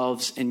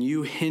yourselves, and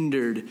you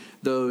hindered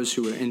those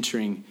who were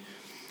entering.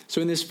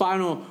 So in this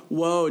final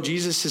woe,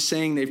 Jesus is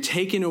saying they've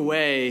taken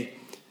away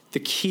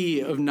the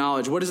key of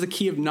knowledge. What is the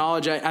key of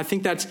knowledge? I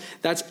think that's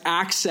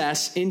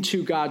access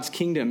into God's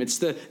kingdom. It's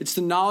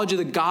the knowledge of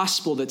the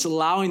gospel that's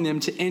allowing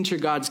them to enter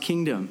God's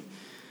kingdom.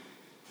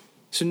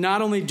 So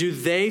not only do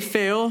they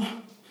fail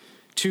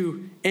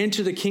to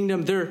enter the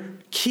kingdom, they're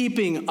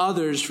keeping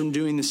others from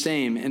doing the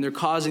same, and they're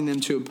causing them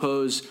to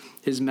oppose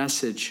his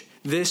message.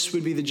 This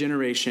would be the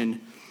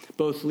generation,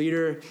 both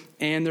leader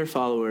and their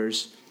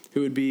followers,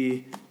 who would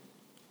be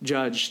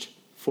judged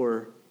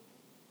for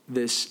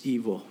this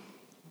evil.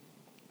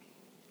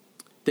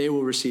 They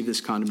will receive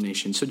this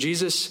condemnation. So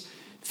Jesus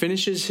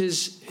finishes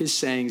his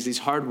sayings, these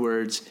hard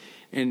words,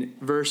 and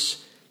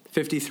verse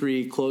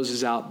 53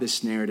 closes out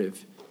this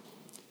narrative.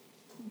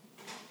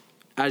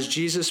 As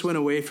Jesus went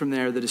away from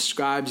there, the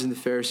scribes and the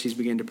Pharisees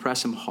began to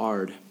press him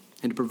hard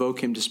and to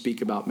provoke him to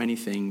speak about many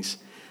things,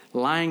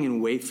 lying in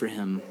wait for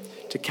him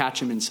to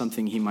catch him in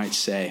something he might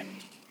say.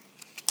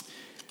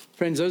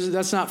 Friends,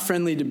 that's not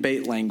friendly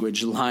debate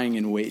language, lying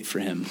in wait for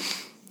him.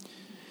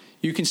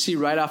 You can see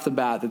right off the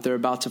bat that they're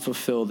about to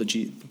fulfill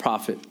the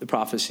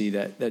prophecy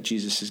that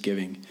Jesus is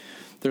giving.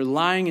 They're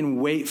lying in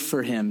wait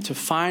for him to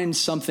find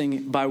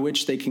something by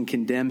which they can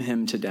condemn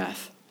him to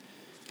death.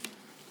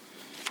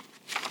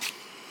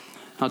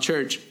 Now,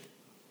 church,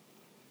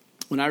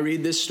 when I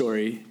read this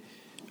story,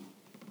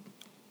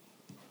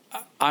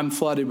 I'm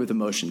flooded with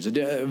emotions,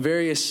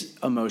 various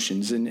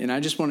emotions, and I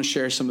just want to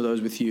share some of those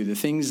with you. The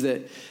things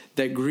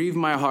that grieve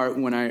my heart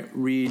when I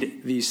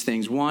read these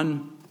things.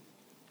 One,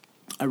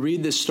 I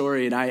read this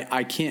story and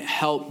I can't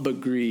help but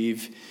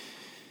grieve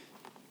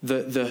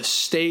the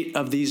state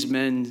of these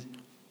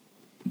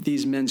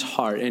men's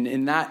heart,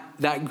 and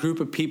that group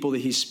of people that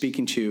he's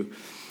speaking to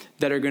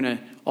that are going to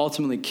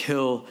ultimately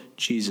kill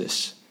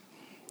Jesus.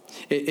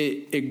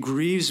 It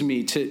grieves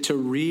me to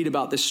read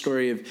about this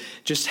story of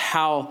just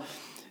how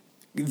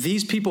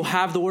these people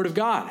have the word of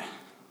God.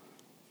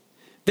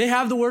 They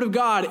have the word of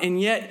God,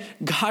 and yet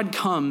God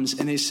comes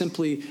and they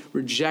simply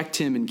reject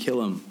him and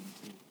kill him.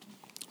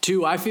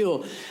 Two, I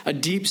feel a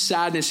deep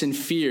sadness and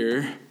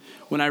fear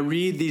when I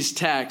read these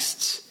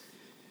texts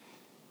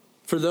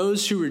for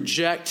those who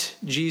reject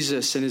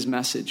Jesus and his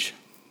message.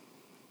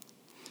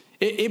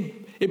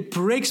 It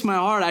breaks my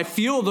heart. I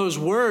feel those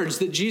words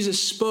that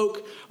Jesus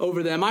spoke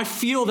over them. I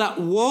feel that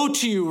woe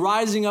to you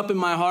rising up in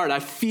my heart. I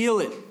feel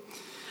it.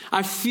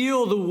 I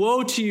feel the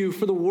woe to you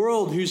for the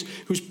world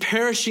who's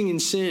perishing in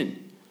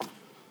sin.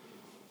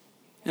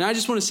 And I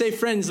just want to say,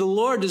 friends, the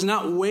Lord does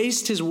not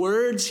waste his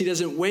words. He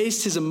doesn't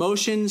waste his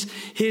emotions.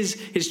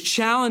 His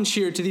challenge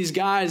here to these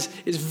guys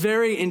is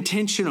very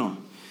intentional.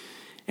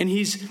 And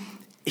he's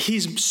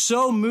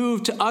so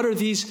moved to utter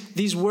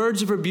these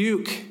words of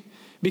rebuke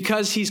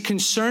because he's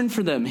concerned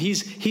for them.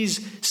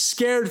 He's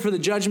scared for the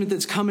judgment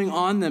that's coming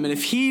on them. And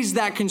if he's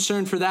that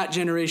concerned for that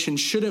generation,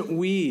 shouldn't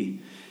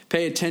we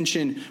pay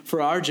attention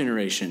for our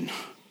generation?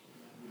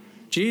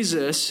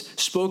 Jesus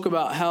spoke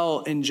about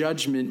hell and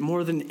judgment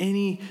more than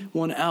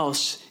anyone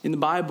else in the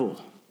Bible.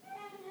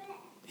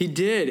 He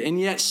did. And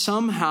yet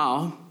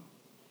somehow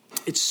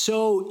it's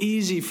so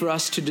easy for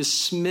us to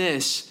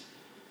dismiss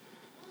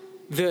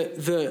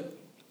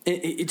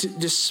to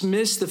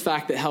dismiss the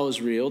fact that hell is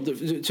real,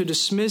 to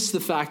dismiss the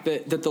fact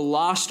that the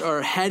lost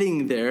are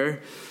heading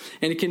there,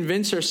 and to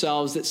convince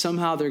ourselves that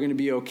somehow they're going to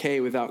be okay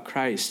without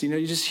Christ.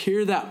 You just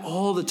hear that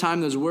all the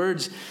time, those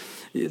words.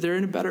 They're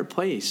in a better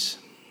place.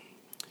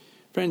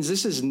 Friends,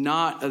 this is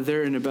not a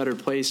they're in a better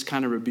place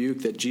kind of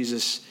rebuke that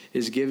Jesus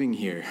is giving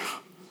here.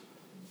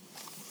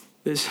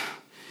 This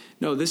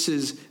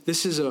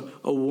is a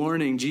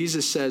warning.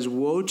 Jesus says,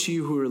 woe to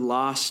you who are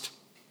lost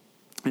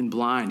and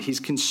blind. He's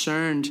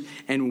concerned,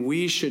 and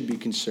we should be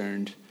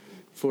concerned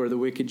for the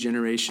wicked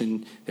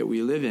generation that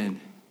we live in.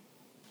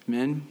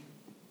 Amen?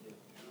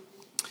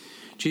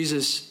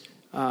 Jesus'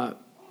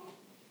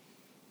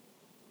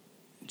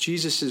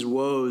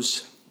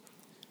 woes,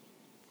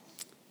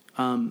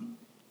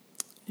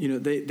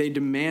 they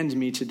demand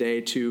me today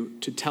to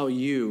tell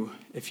you,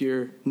 if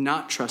you're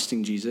not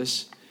trusting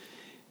Jesus,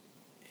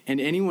 and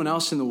anyone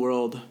else in the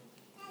world,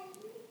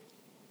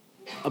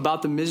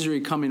 about the misery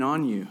coming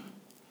on you,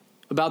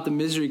 about the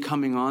misery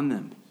coming on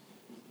them.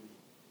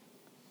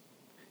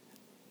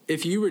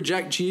 If you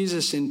reject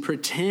Jesus and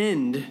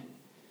pretend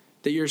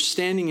that you're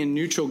standing in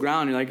neutral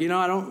ground, you're like,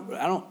 I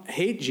don't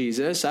hate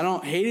Jesus, I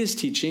don't hate his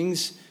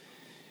teachings.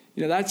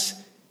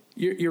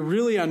 You're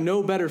really on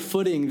no better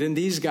footing than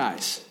these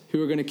guys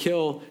who are going to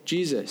kill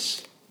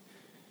Jesus.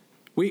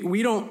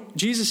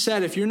 Jesus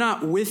said, if you're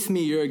not with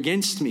me, you're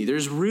against me.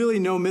 There's really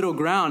no middle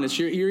ground. It's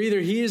you're either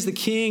he is the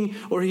king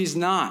or he's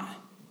not.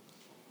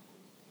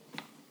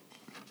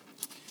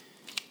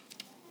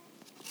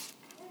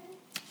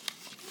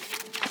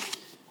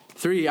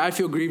 Three, I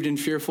feel grieved and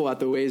fearful at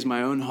the ways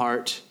my own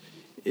heart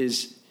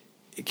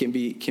can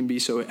be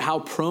so, how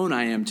prone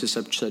I am to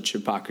such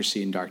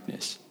hypocrisy and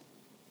darkness.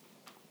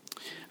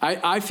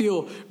 I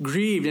feel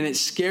grieved and it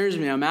scares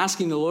me. I'm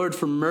asking the Lord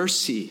for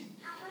mercy.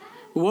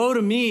 Woe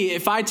to me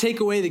if I take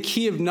away the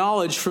key of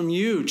knowledge from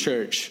you,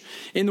 church,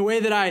 in the way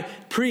that I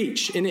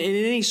preach, in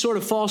any sort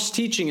of false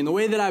teaching, in the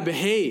way that I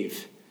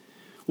behave.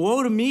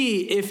 Woe to me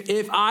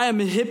if I am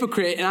a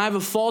hypocrite and I have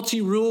a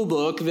faulty rule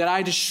book that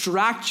I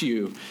distract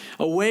you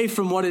away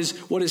from what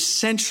is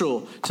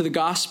central to the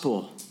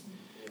gospel.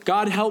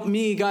 God help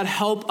me, God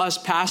help us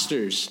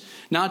pastors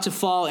not to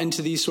fall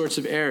into these sorts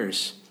of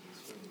errors.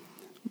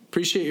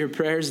 Appreciate your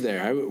prayers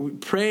there. I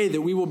pray that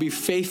we will be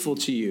faithful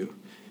to you.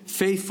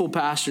 Faithful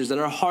pastors, that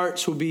our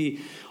hearts will be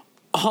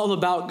all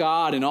about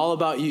God and all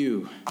about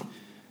you.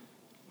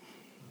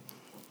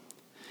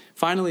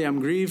 Finally, I'm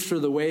grieved for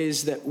the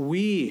ways that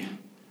we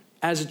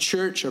as a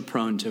church are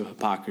prone to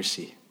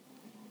hypocrisy.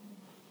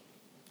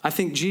 I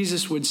think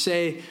Jesus would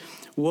say,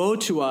 woe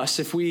to us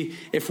if we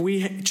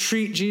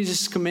treat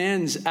Jesus'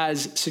 commands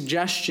as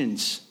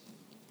suggestions.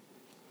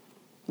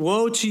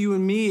 Woe to you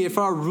and me if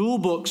our rule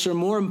books are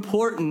more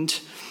important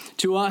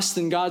to us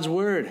than God's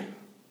word.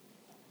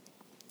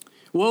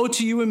 Woe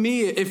to you and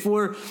me if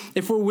we're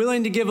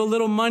willing to give a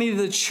little money to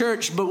the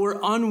church, but we're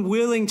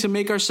unwilling to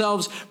make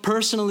ourselves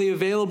personally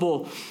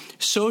available,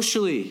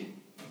 socially,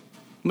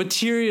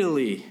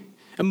 materially,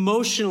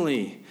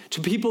 emotionally,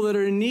 to people that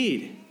are in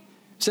need.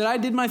 Said, I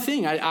did my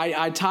thing.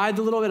 I tithed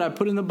a little bit. I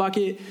put in the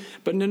bucket,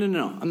 but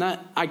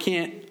no. I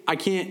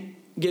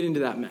can't get into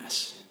that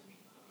mess.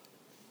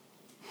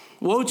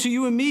 Woe to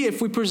you and me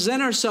if we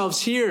present ourselves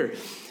here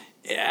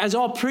as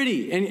all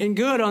pretty and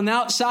good on the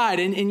outside,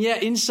 and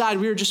yet inside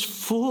we are just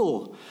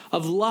full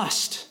of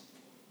lust,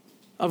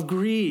 of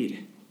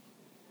greed,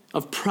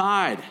 of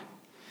pride.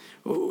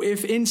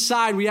 If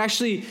inside we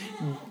actually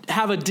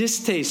have a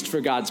distaste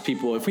for God's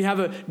people, if we have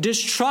a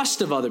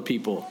distrust of other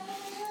people,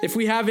 if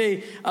we have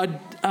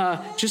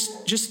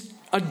just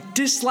a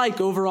dislike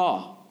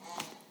overall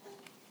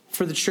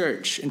for the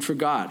church and for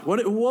God.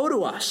 Woe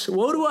to us.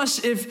 Woe to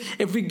us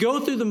if we go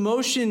through the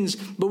motions,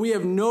 but we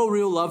have no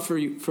real love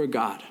for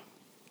God.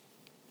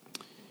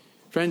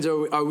 Friends,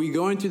 are we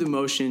going through the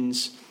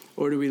motions,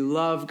 or do we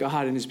love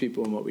God and his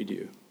people and what we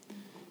do?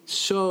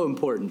 So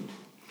important.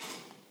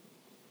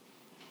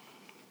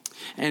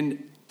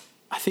 And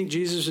I think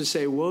Jesus would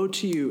say, woe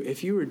to you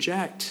if you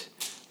reject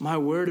my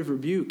word of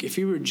rebuke, if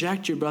you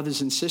reject your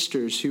brothers and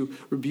sisters who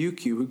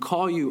rebuke you, who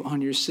call you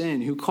on your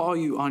sin, who call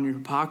you on your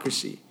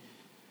hypocrisy.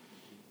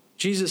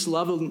 Jesus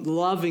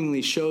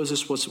lovingly shows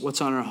us what's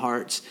on our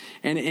hearts.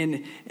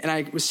 And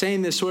I was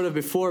saying this sort of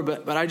before,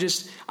 but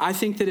I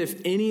think that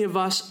if any of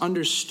us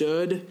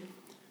understood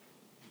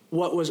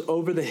what was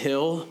over the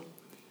hill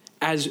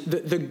as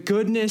the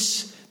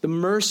goodness, the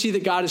mercy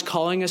that God is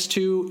calling us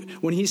to,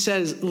 when he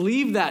says,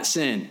 leave that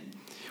sin,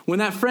 when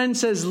that friend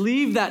says,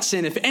 leave that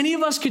sin, if any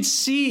of us could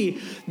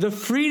see the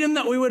freedom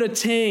that we would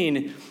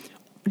attain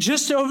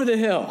just over the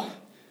hill,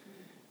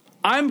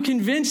 I'm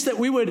convinced that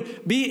we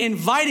would be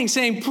inviting,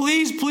 saying,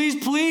 please,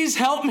 please, please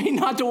help me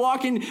not to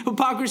walk in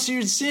hypocrisy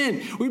or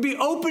sin. We'd be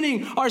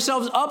opening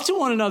ourselves up to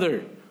one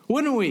another,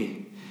 wouldn't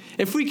we?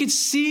 If we could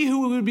see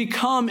who we would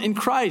become in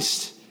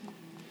Christ.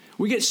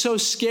 We get so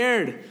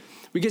scared.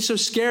 We get so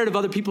scared of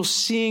other people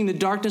seeing the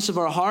darkness of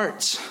our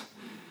hearts.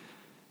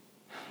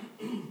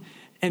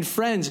 And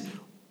friends,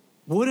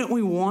 wouldn't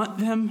we want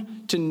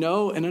them to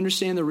know and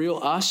understand the real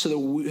us so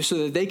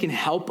that they can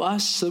help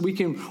us, so that we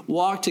can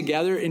walk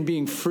together in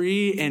being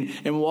free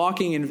and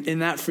walking in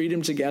that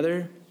freedom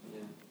together?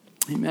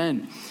 Yeah.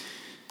 Amen.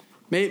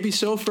 May it be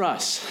so for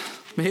us.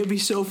 May it be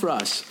so for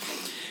us.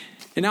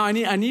 And now I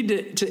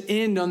need to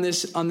end on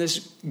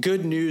this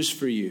good news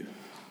for you.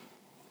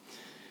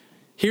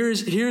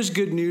 Here's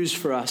good news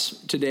for us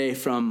today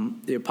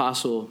from the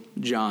Apostle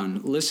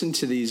John. Listen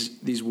to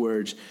these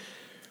words.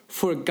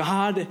 For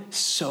God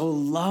so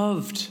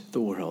loved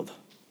the world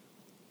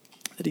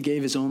that he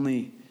gave his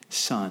only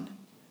Son,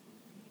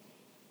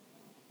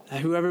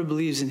 that whoever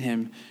believes in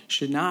him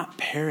should not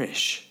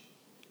perish,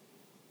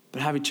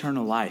 but have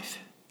eternal life.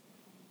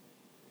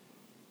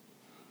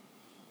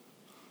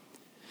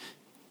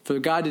 For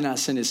God did not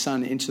send his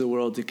Son into the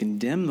world to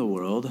condemn the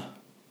world,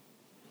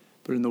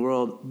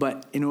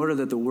 but in order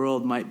that the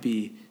world might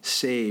be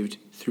saved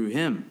through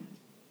him.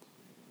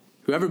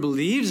 Whoever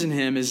believes in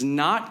him is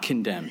not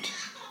condemned,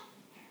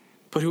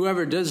 but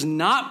whoever does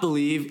not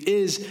believe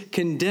is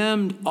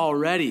condemned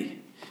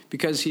already,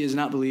 because he has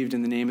not believed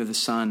in the name of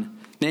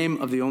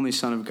the only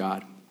Son of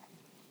God.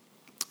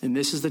 And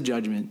this is the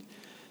judgment.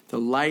 The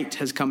light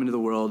has come into the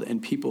world,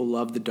 and people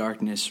love the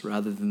darkness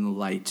rather than the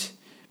light,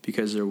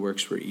 because their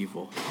works were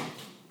evil.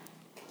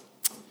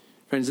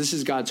 Friends, this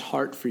is God's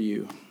heart for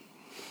you.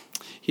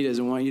 He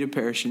doesn't want you to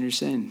perish in your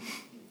sin.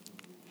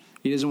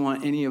 He doesn't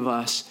want any of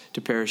us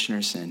to perish in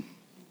our sin.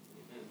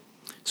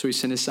 So he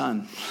sent his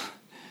Son.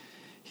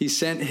 He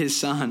sent his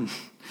Son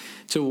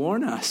to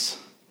warn us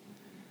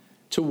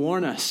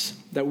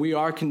that we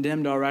are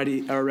condemned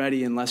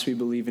already unless we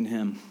believe in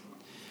him.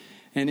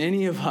 And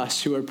any of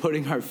us who are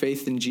putting our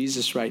faith in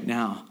Jesus right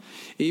now,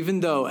 even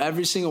though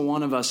every single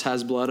one of us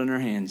has blood on our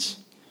hands,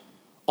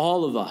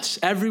 all of us,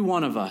 every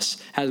one of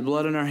us has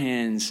blood on our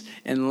hands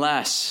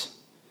unless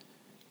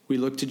we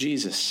look to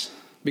Jesus.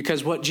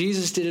 Because what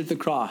Jesus did at the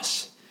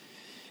cross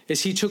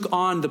is he took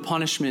on the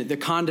punishment, the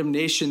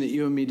condemnation that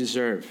you and me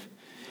deserve.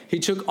 He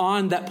took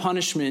on that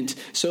punishment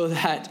so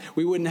that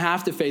we wouldn't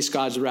have to face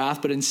God's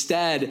wrath, but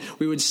instead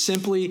we would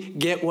simply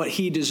get what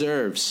he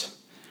deserves.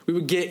 We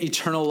would get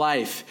eternal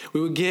life.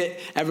 We would get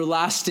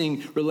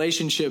everlasting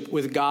relationship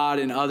with God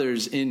and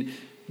others in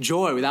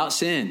joy without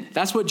sin.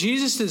 That's what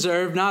Jesus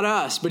deserved, not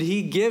us, but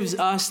he gives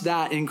us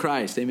that in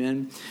Christ.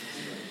 Amen.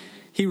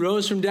 He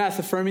rose from death,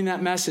 affirming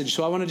that message.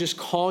 So I want to just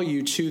call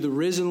you to the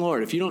risen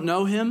Lord. If you don't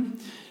know him,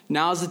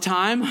 now's the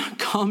time.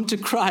 Come to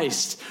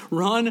Christ.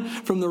 Run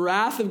from the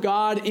wrath of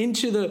God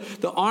into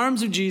the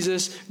arms of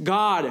Jesus.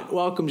 God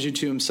welcomes you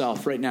to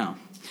himself right now.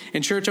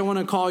 And church, I want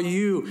to call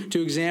you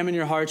to examine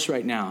your hearts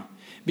right now.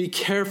 Be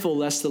careful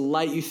lest the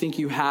light you think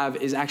you have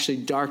is actually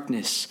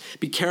darkness.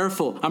 Be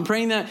careful. I'm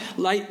praying that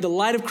the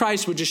light of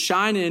Christ would just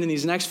shine in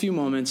these next few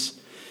moments.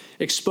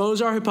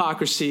 Expose our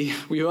hypocrisy.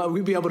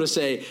 We'd be able to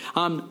say,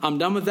 I'm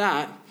done with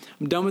that.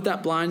 I'm done with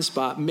that blind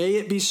spot. May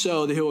it be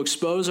so that he'll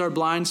expose our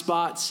blind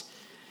spots,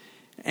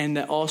 and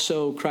that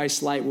also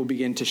Christ's light will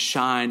begin to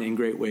shine in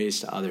great ways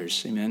to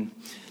others. Amen.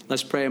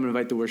 Let's pray. I'm going to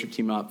invite the worship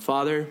team up.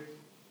 Father,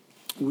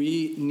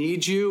 we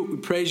need you. We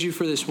praise you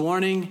for this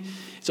warning.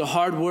 It's a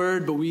hard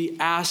word, but we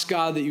ask,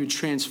 God, that you would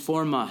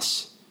transform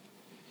us.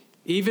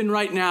 Even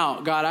right now,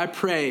 God, I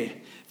pray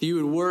that you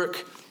would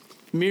work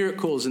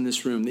miracles in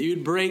this room, that you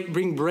would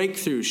bring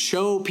breakthroughs,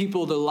 show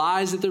people the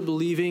lies that they're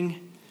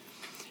believing.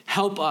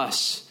 Help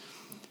us,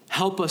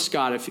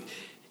 God.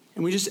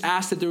 And we just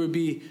ask that there would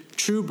be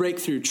true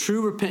breakthrough,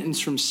 true repentance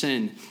from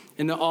sin,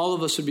 and that all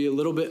of us would be a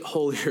little bit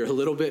holier, a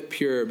little bit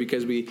purer,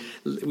 because we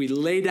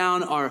lay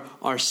down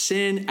our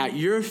sin at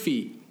your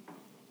feet,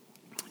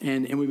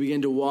 and we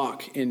begin to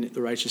walk in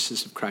the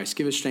righteousness of Christ.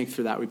 Give us strength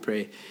for that, we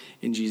pray,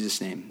 in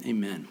Jesus' name.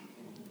 Amen.